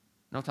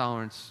 No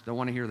tolerance. Don't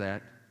want to hear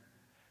that.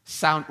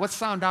 What's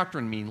sound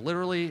doctrine mean?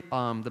 Literally,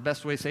 the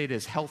best way to say it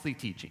is healthy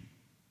teaching.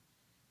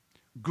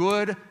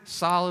 Good,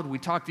 solid. We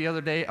talked the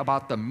other day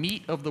about the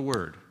meat of the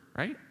word,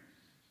 right?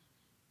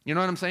 You know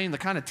what I'm saying? The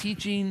kind of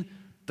teaching,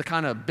 the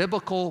kind of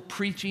biblical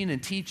preaching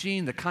and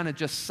teaching, the kind of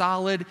just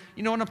solid.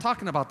 You know what I'm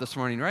talking about this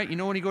morning, right? You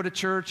know when you go to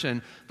church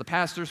and the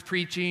pastor's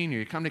preaching, or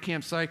you come to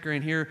Camp Syker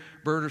and hear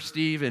Bert or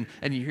Steve, and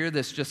you hear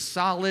this just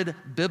solid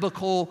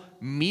biblical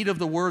meat of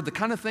the word, the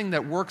kind of thing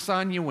that works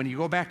on you when you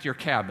go back to your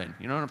cabin.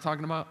 You know what I'm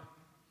talking about?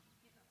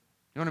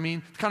 You know what I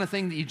mean? The kind of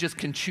thing that you just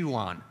can chew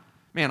on.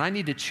 Man, I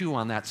need to chew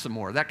on that some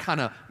more. That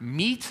kind of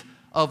meat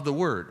of the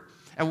word.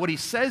 And what he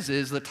says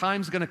is the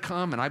time's going to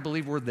come, and I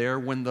believe we're there,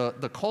 when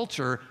the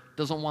culture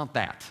doesn't want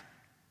that.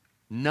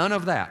 None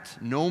of that.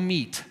 No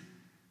meat.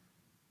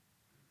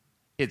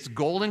 It's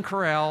Golden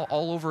Corral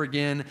all over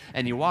again,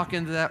 and you walk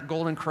into that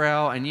Golden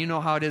Corral, and you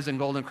know how it is in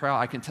Golden Corral.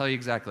 I can tell you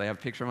exactly. I have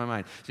a picture in my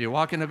mind. So you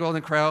walk into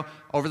Golden Corral,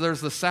 over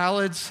there's the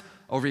salads,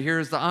 over here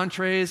is the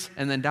entrees,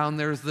 and then down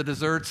there's the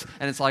desserts,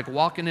 and it's like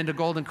walking into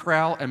Golden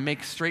Corral and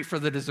make straight for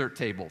the dessert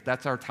table.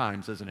 That's our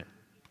times, isn't it?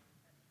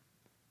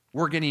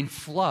 We're getting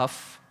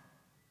fluff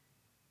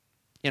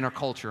in our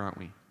culture, aren't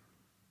we?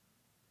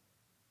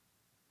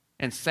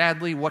 And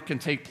sadly, what can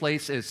take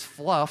place is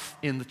fluff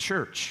in the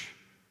church.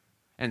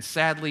 And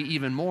sadly,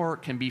 even more,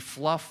 can be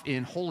fluff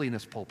in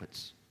holiness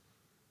pulpits.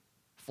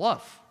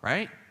 Fluff,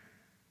 right?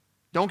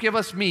 Don't give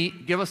us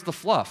meat, give us the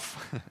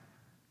fluff.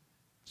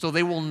 So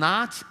they will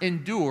not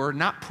endure,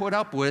 not put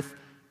up with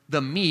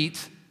the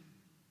meat.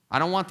 I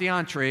don't want the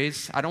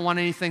entrees. I don't want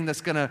anything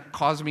that's going to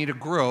cause me to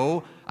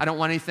grow. I don't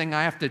want anything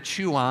I have to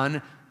chew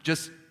on.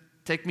 Just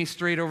take me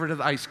straight over to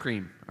the ice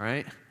cream, all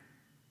right?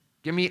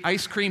 Give me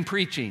ice cream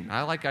preaching.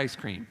 I like ice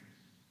cream.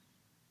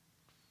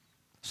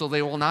 So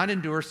they will not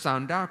endure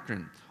sound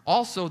doctrine.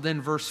 Also,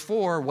 then, verse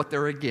 4, what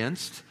they're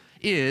against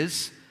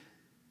is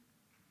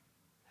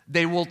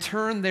they will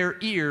turn their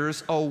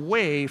ears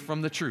away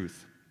from the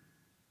truth.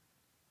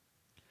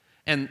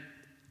 And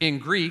in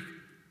Greek,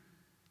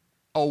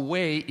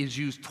 away is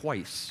used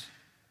twice.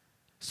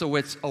 So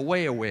it's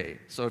away, away.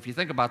 So if you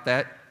think about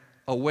that,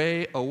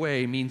 away,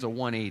 away means a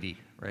 180,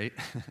 right?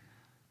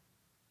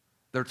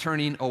 They're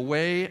turning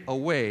away,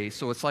 away,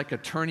 so it's like a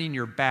turning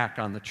your back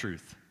on the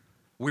truth.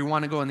 We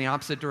want to go in the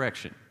opposite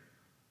direction.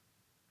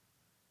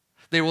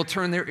 They will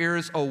turn their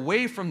ears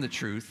away from the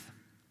truth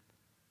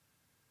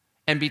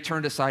and be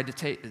turned aside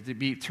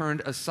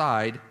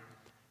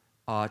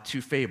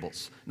to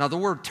fables. Now, the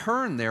word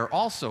turn there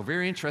also,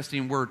 very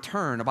interesting word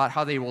turn, about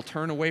how they will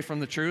turn away from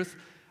the truth.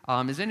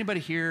 Is anybody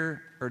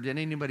here, or did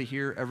anybody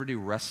here ever do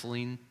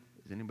wrestling?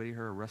 Is anybody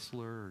here a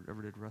wrestler or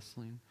ever did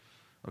wrestling?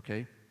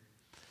 Okay.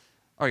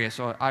 Okay,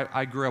 so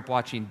I grew up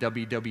watching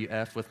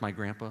WWF with my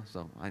grandpa,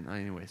 so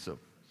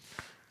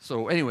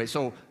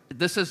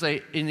this is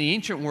in the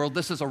ancient world,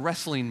 this is a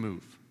wrestling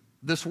move.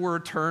 This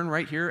word turn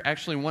right here,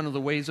 actually one of the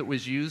ways it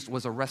was used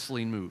was a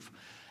wrestling move.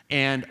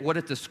 And what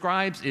it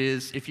describes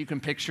is, if you can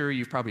picture,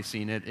 you've probably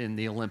seen it in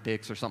the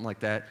Olympics or something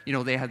like that. You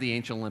know, they had the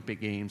ancient Olympic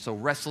Games. So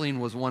wrestling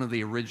was one of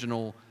the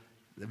original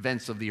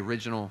events of the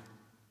original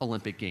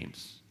Olympic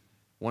Games.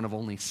 One of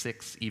only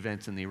 6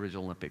 events in the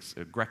original Olympics,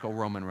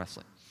 Greco-Roman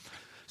wrestling.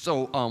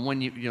 So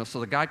so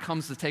the guy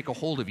comes to take a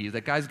hold of you.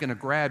 That guy's going to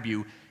grab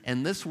you,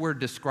 and this word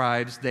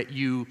describes that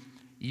you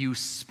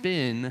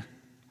spin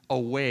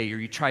away, or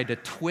you try to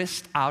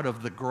twist out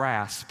of the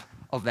grasp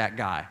of that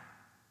guy.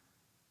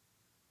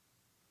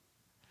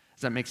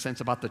 Does that make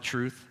sense about the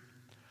truth?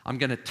 I'm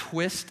going to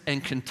twist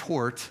and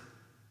contort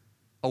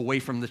away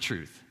from the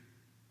truth.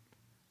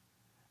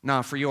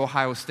 Now, for you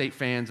Ohio State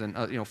fans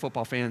and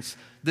football fans,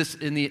 this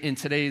in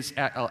today's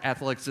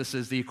athletics, this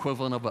is the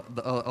equivalent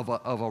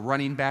of a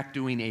running back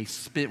doing a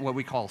spin, what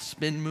we call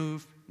spin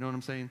move. You know what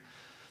I'm saying?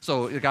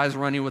 So the guy's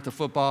running with the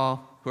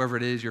football, whoever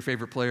it is, your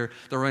favorite player,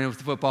 they're running with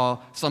the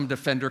football. Some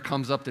defender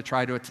comes up to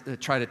try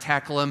to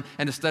tackle him,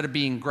 and instead of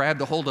being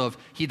grabbed a hold of,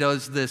 he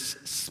does this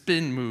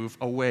spin move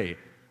away.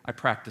 I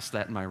practiced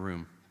that in my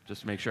room,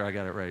 just to make sure I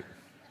got it right.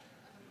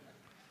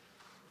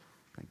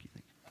 Thank you.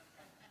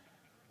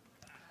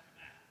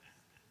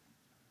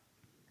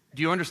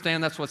 Do you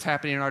understand that's what's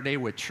happening in our day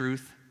with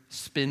truth?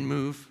 Spin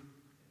move.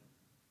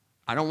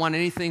 I don't want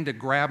anything to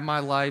grab my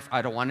life.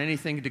 I don't want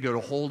anything to get a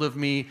hold of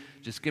me.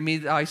 Just give me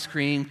the ice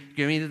cream.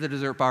 Give me the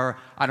dessert bar.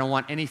 I don't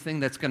want anything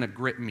that's going to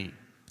grip me.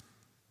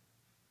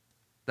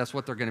 That's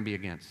what they're going to be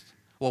against.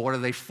 Well, what are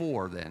they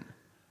for then?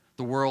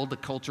 The world, the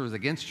culture is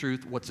against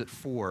truth. What's it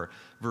for?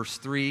 Verse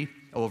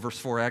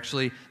 4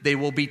 actually. They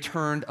will be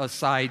turned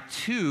aside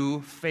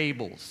to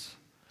fables.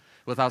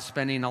 Without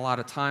spending a lot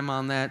of time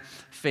on that,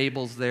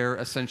 fables there,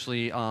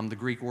 essentially the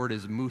Greek word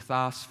is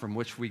muthos, from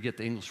which we get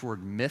the English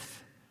word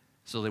myth.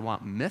 So they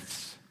want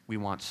myths, we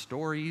want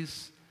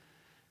stories,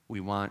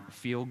 we want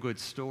feel-good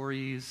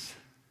stories.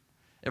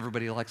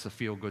 Everybody likes a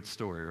feel-good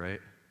story,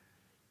 right?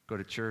 Go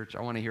to church,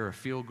 I want to hear a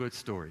feel-good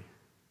story.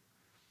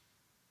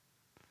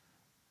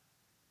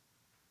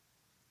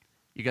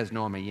 You guys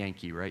know I'm a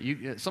Yankee,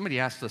 right? Somebody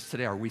asked us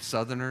today, are we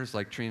Southerners,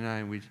 like Trina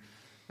and I?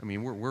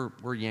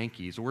 We're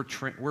Yankees.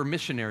 We're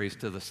missionaries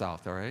to the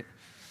South, all right?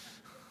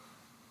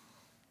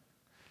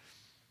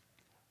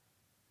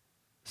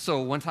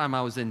 So one time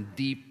I was in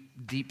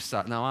deep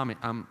South. Now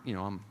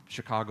I'm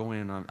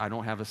Chicagoan. I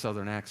don't have a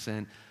Southern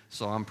accent,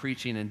 so I'm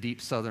preaching in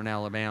deep Southern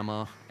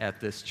Alabama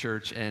at this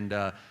church, and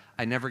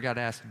I never got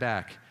asked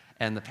back.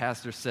 And the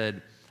pastor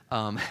said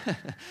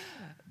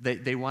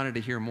they wanted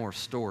to hear more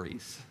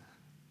stories,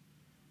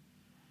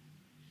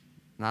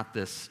 not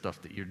this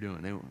stuff that you're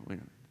doing.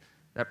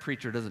 That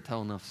preacher doesn't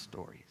tell enough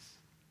stories.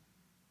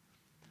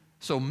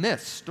 So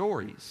myths,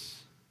 stories.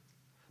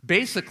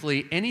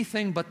 Basically,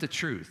 anything but the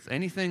truth.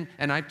 Anything,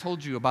 and I've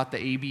told you about the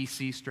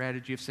ABC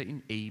strategy of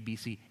Satan.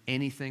 ABC,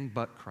 anything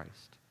but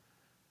Christ.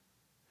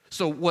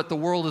 So what the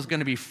world is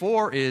going to be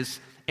for is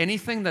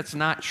anything that's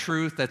not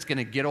truth, that's going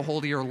to get a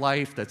hold of your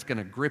life, that's going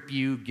to grip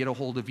you, get a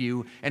hold of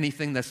you,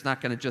 anything that's not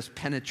going to just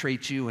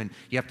penetrate you and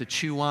you have to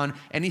chew on,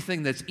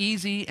 anything that's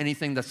easy,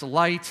 anything that's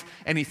light,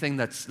 anything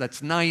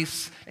that's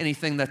nice,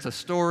 anything that's a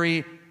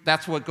story,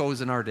 that's what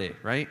goes in our day,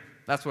 right?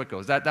 That's what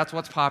goes. That's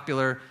what's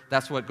popular.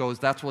 That's what goes.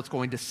 That's what's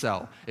going to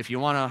sell. If you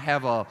want to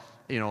have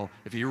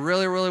if you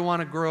really, really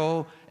want to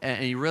grow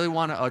and you really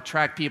want to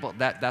attract people,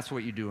 that's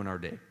what you do in our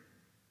day.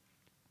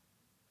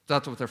 So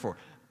that's what they're for.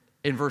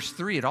 In verse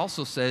 3, it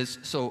also says,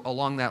 so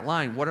along that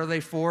line, what are they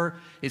for?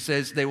 It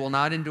says, they will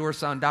not endure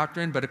sound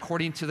doctrine, but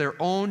according to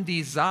their own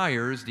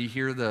desires. Do you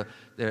hear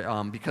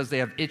because they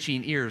have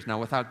itching ears. Now,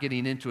 without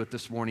getting into it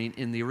this morning,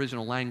 in the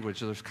original language,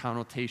 there's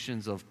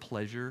connotations of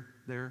pleasure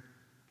there.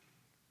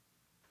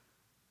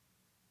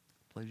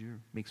 Pleasure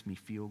makes me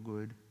feel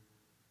good.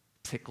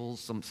 Tickles,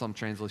 some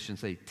translations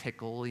say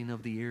tickling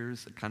of the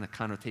ears, kind of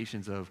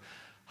connotations of,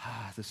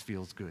 this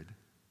feels good.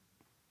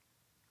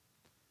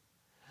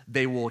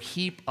 They will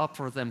heap up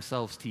for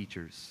themselves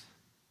teachers.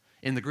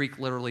 In the Greek,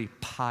 literally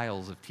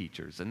piles of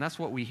teachers. And that's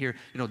what we hear.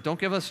 Don't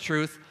give us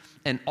truth.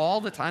 And all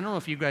the time, I don't know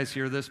if you guys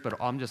hear this,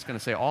 but I'm just going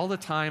to say all the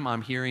time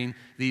I'm hearing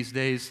these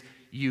days,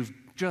 you've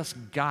just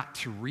got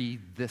to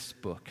read this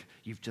book.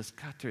 You've just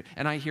got to.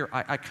 And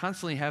I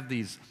constantly have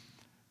these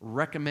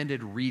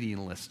recommended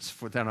reading lists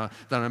that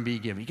I'm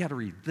being given. You got to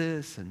read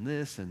this and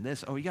this and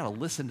this. Oh, you got to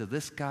listen to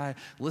this guy,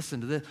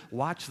 listen to this,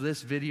 watch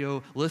this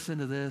video, listen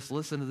to this,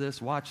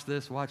 watch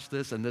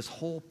this, and this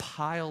whole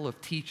pile of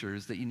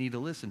teachers that you need to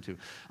listen to.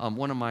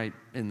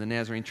 In the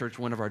Nazarene Church,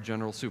 one of our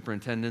general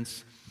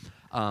superintendents,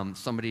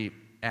 somebody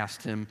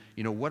asked him,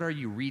 what are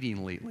you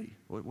reading lately?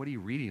 What are you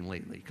reading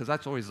lately? Because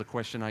that's always the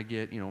question I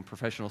get, in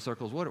professional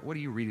circles. What are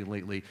you reading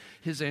lately?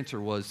 His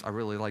answer was, I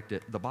really liked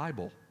it, the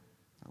Bible.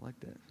 I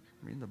liked it.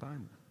 Reading the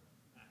Bible.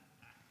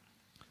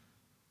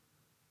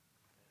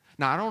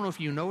 Now, I don't know if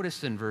you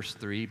noticed in verse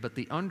 3, but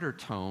the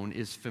undertone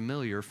is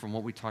familiar from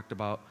what we talked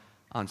about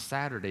on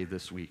Saturday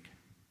this week.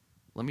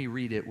 Let me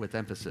read it with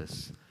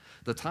emphasis.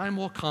 The time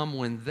will come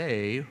when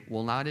they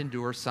will not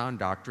endure sound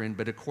doctrine,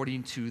 but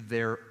according to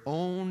their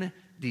own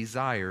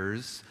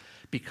desires,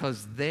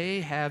 because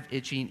they have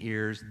itching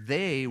ears,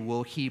 they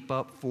will heap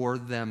up for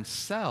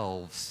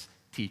themselves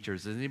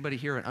teachers. Does anybody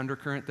hear an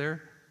undercurrent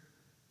there?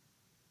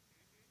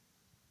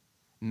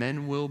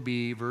 Men will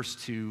be, verse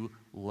 2,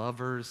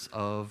 lovers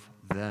of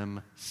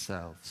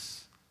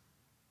themselves.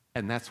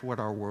 And that's what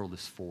our world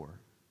is for.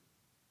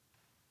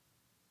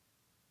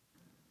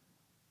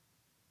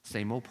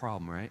 Same old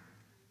problem, right?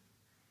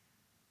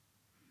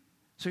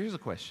 So here's a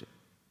question.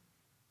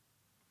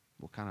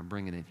 We'll kind of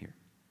bring it in here.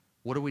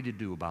 What are we to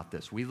do about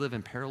this? We live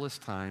in perilous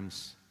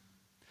times.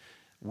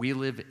 We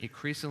live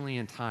increasingly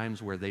in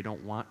times where they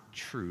don't want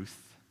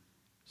truth.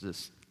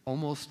 This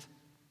almost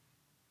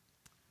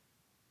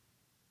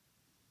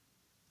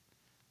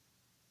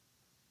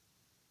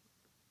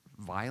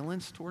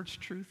violence towards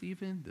truth,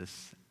 even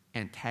this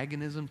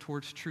antagonism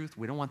towards truth.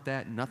 We don't want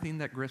that. Nothing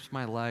that grips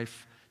my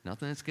life,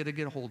 nothing that's going to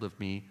get a hold of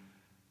me.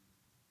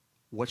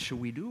 What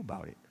should we do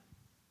about it?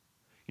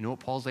 You know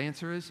what Paul's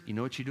answer is? You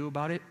know what you do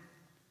about it?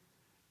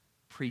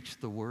 Preach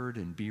the word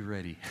and be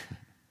ready.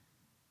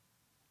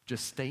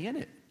 Just stay in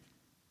it.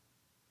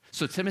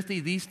 So, Timothy,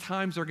 these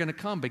times are going to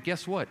come, but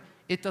guess what?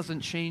 It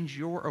doesn't change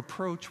your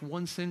approach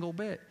one single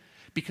bit,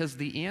 because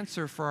the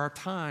answer for our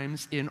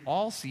times in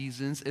all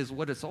seasons is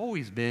what it's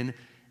always been,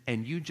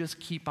 and you just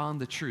keep on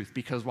the truth.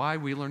 Because why?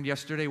 We learned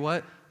yesterday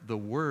what? The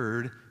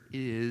word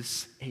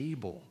is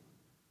able.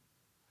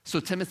 So,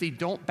 Timothy,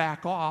 don't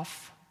back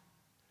off.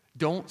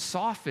 Don't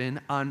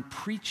soften on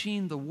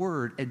preaching the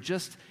word, and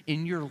just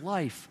in your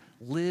life,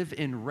 live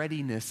in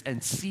readiness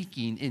and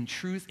seeking in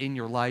truth in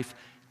your life.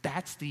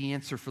 That's the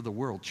answer for the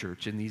world,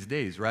 church, in these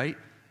days, right?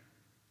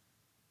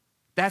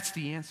 That's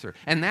the answer.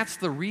 And that's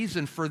the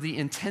reason for the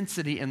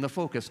intensity and the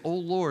focus. Oh,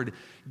 Lord,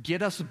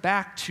 get us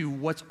back to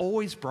what's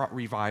always brought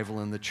revival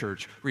in the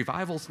church.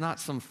 Revival's not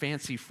some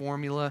fancy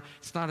formula.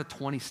 It's not a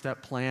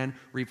 20-step plan.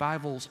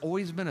 Revival's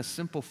always been a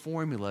simple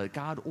formula.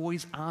 God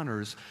always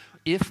honors,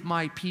 if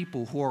my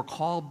people who are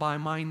called by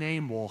my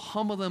name will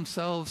humble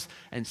themselves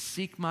and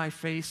seek my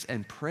face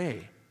and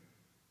pray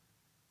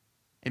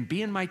and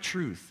be in my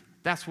truth,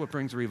 that's what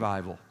brings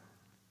revival.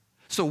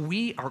 So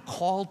we are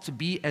called to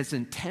be as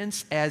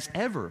intense as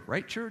ever,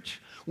 right,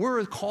 church?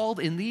 We're called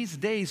in these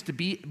days to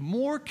be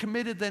more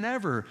committed than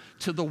ever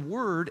to the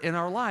word in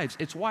our lives.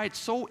 It's why it's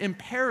so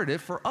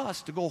imperative for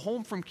us to go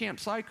home from Camp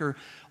Sychar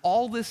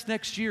all this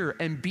next year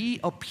and be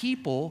a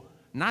people,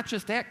 not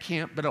just at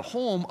camp, but at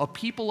home, a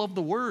people of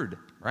the word,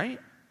 right?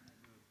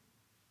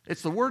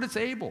 It's the word that's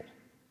able.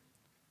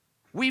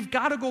 We've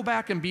got to go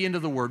back and be into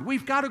the word.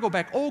 We've got to go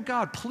back. Oh,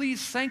 God, please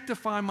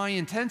sanctify my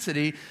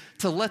intensity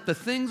to let the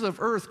things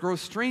of earth grow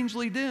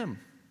strangely dim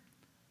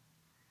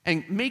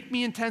and make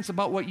me intense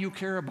about what you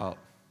care about.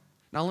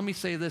 Now, let me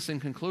say this in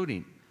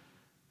concluding.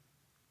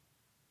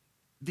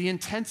 The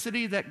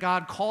intensity that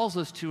God calls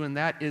us to in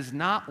that is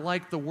not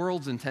like the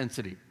world's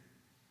intensity.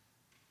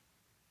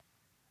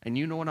 And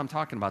you know what I'm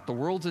talking about. The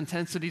world's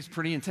intensity is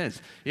pretty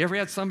intense. You ever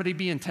had somebody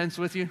be intense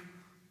with you?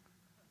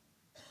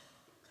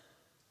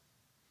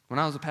 When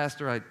I was a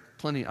pastor, I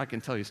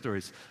can tell you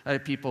stories. I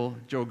had people,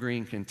 Joe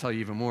Green can tell you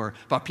even more,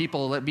 about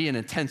people that being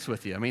intense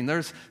with you. I mean,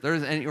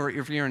 or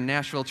if you're in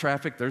Nashville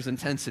traffic, there's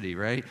intensity,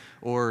 right?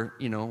 Or,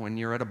 when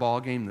you're at a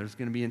ball game, there's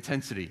going to be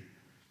intensity.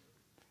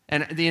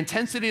 And the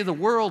intensity of the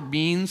world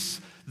means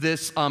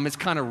this, it's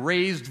kind of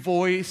raised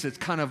voice. It's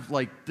kind of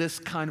like this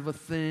kind of a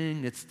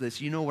thing. It's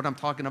this, you know what I'm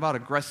talking about,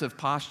 aggressive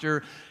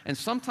posture. And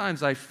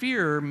sometimes I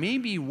fear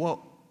maybe what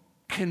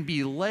can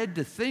be led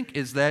to think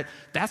is that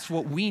that's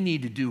what we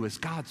need to do as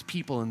God's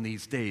people in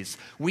these days.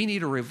 We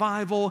need a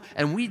revival,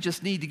 and we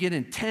just need to get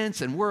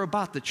intense, and we're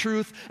about the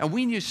truth, and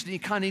we just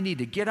kind of need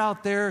to get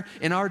out there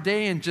in our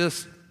day and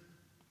just,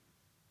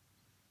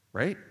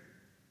 right?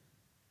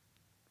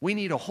 We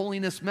need a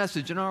holiness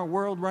message in our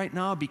world right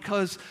now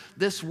because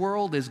this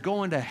world is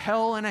going to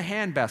hell in a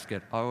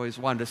handbasket. I always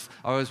wanted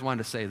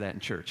to say that in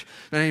church.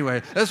 But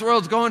anyway, this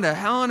world's going to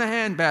hell in a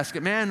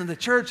handbasket, man, and the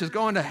church is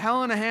going to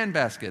hell in a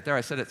handbasket. There,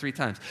 I said it 3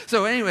 times.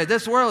 So anyway,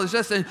 this world is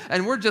just,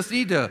 and we're just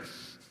need to.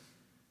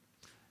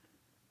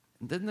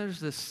 And then there's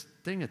this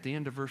thing at the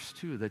end of verse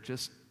 2 that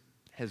just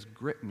has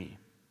gripped me.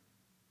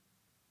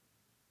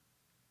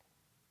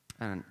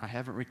 And I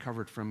haven't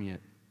recovered from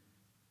yet.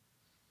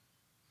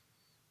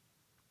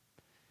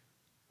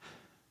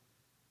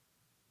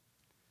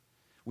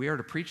 We are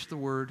to preach the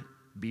word,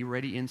 be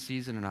ready in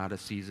season and out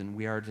of season.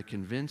 We are to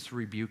convince,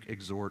 rebuke,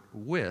 exhort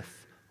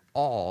with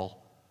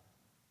all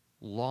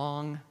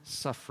long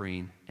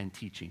suffering and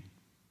teaching.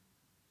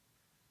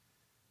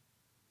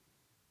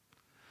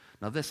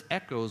 Now, this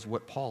echoes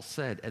what Paul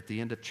said at the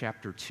end of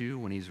chapter 2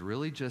 when he's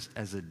really just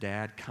as a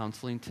dad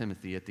counseling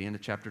Timothy at the end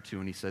of chapter 2,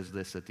 and he says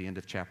this at the end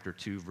of chapter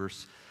 2,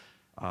 verse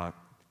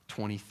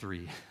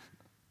 23.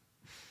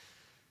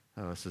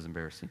 Oh, this is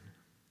embarrassing.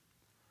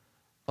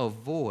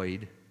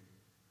 Avoid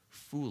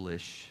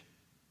foolish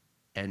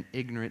and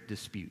ignorant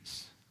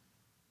disputes.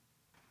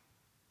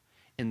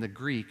 In the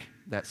Greek,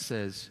 that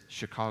says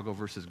Chicago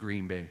versus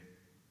Green Bay.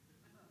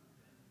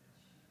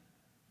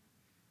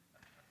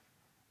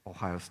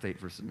 Ohio State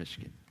versus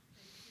Michigan.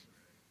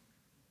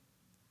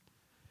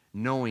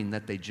 Knowing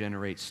that they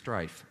generate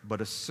strife. But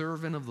a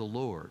servant of the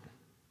Lord,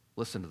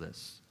 listen to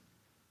this,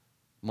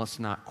 must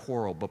not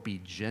quarrel, but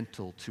be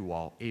gentle to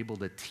all, able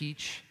to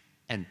teach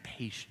and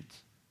patient,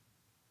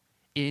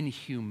 in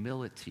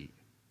humility,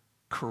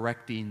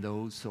 correcting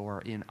those who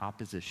are in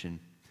opposition,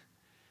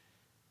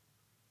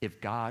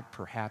 if God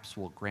perhaps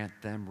will grant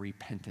them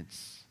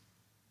repentance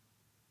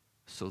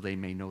so they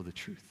may know the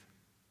truth.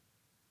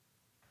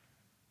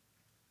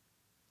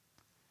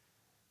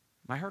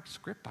 My heart's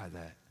gripped by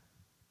that.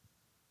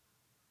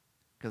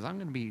 Because I'm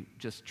going to be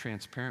just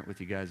transparent with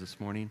you guys this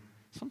morning.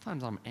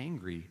 Sometimes I'm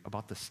angry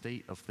about the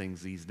state of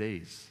things these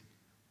days.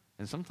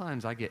 And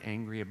sometimes I get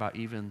angry about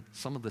even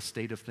some of the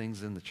state of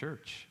things in the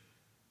church.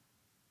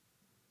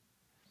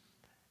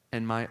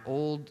 And my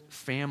old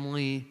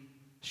family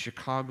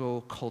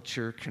Chicago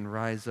culture can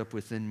rise up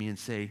within me and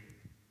say,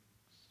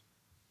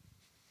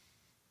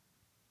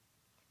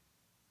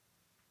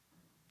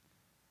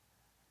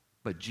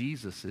 but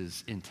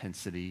Jesus'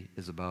 intensity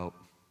is about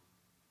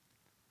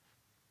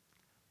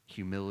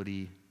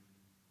humility,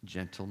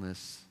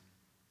 gentleness,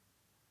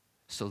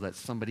 so that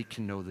somebody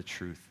can know the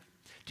truth.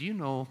 Do you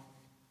know,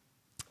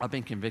 I've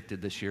been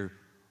convicted this year,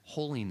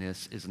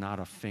 holiness is not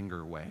a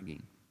finger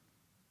wagging.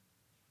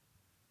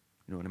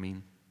 You know what I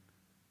mean?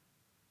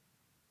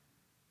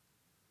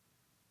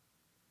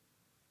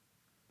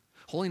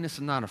 Holiness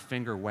is not a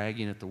finger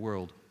wagging at the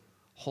world.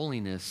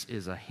 Holiness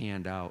is a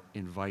hand out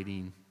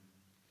inviting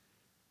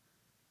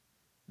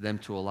them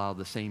to allow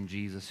the same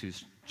Jesus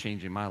who's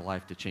changing my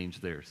life to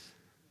change theirs.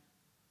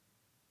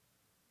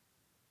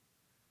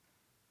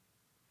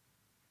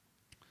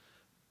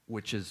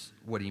 Which is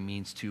what he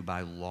means to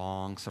by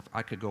long suffering.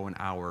 I could go an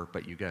hour,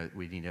 but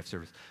we need to have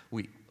service.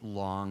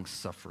 Long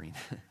suffering.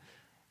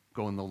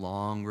 Going the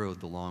long road,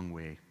 the long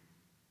way.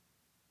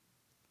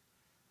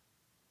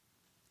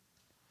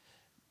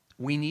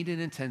 We need an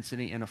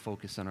intensity and a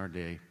focus in our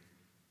day.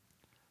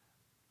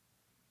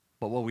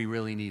 But what we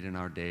really need in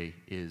our day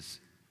is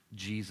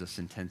Jesus'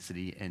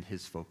 intensity and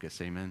his focus.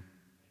 Amen?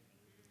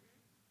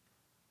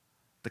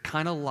 The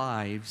kind of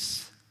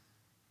lives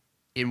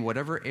in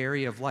whatever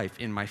area of life,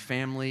 in my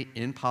family,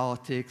 in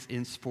politics,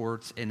 in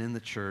sports, and in the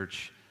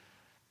church,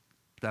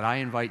 that I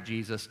invite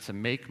Jesus to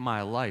make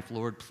my life.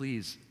 Lord,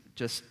 please,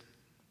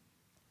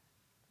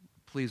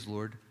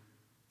 Lord,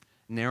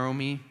 narrow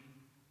me,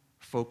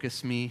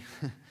 focus me,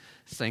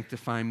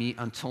 sanctify me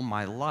until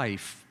my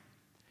life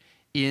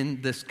in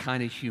this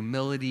kind of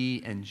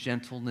humility and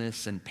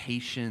gentleness and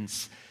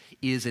patience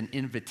is an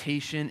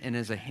invitation and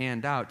is a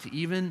handout to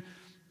even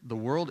the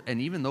world and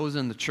even those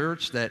in the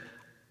church that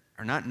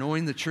are not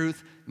knowing the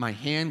truth. My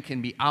hand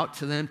can be out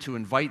to them to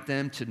invite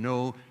them to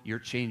know your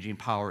changing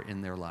power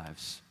in their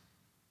lives.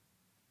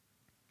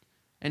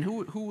 And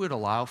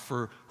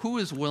who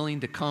is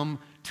willing to come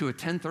to a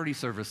 10:30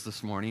 service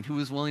this morning? Who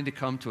is willing to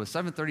come to a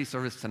 7:30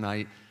 service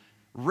tonight?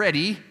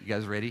 Ready? You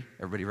guys ready?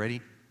 Everybody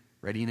ready?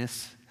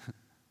 Readiness?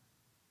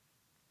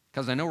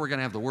 Because I know we're going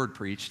to have the word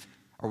preached.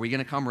 Are we going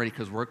to come ready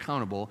because we're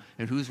accountable?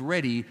 And who's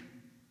ready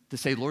to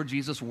say, Lord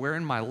Jesus, where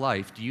in my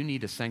life do you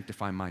need to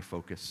sanctify my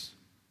focus,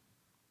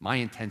 my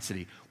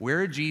intensity?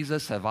 Where,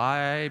 Jesus, have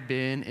I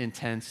been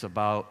intense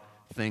about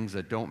things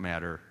that don't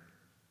matter?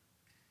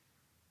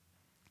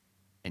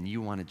 And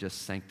you want to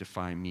just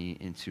sanctify me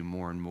into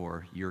more and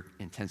more your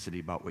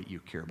intensity about what you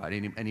care about.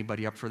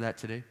 Anybody up for that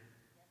today?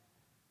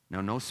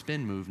 Now, no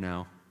spin move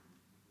now.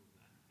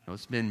 No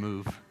spin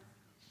move.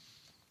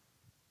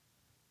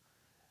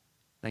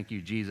 Thank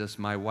you, Jesus.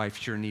 My wife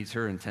sure needs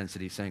her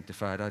intensity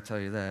sanctified, I'll tell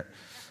you that.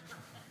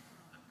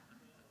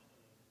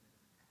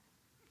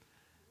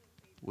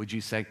 Would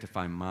you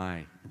sanctify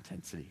my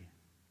intensity?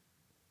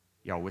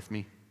 Y'all with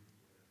me?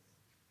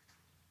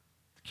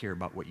 Care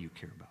about what you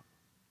care about.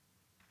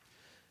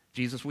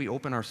 Jesus, we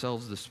open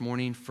ourselves this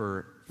morning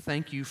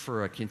thank you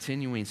for a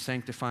continuing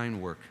sanctifying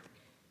work.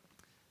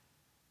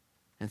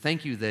 And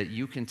thank you that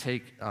you can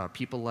take you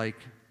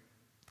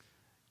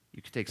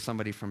could take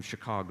somebody from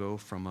Chicago,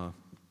 from a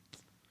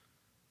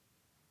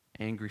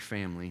angry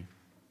family,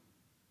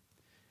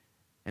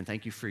 and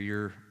thank you for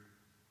your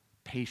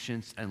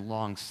patience and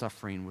long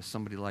suffering with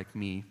somebody like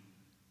me.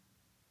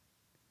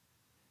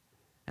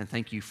 And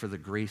thank you for the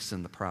grace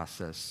in the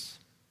process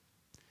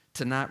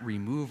to not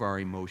remove our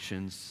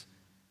emotions,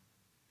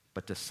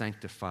 but to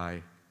sanctify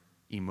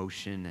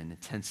emotion and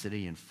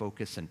intensity and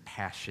focus and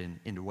passion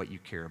into what you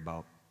care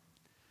about.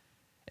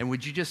 And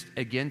would you just,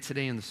 again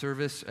today in the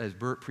service, as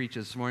Bert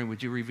preaches this morning,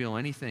 would you reveal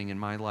anything in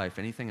my life,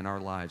 anything in our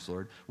lives,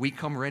 Lord? We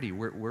come ready.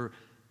 We're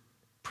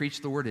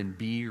preach the word and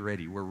be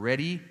ready. We're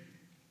ready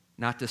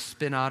not to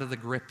spin out of the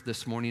grip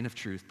this morning of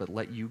truth, but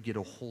let you get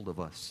a hold of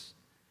us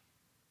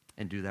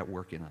and do that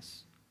work in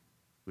us.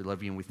 We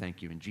love you and we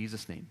thank you. In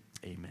Jesus' name,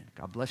 amen.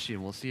 God bless you,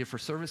 and we'll see you for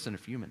service in a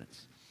few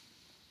minutes.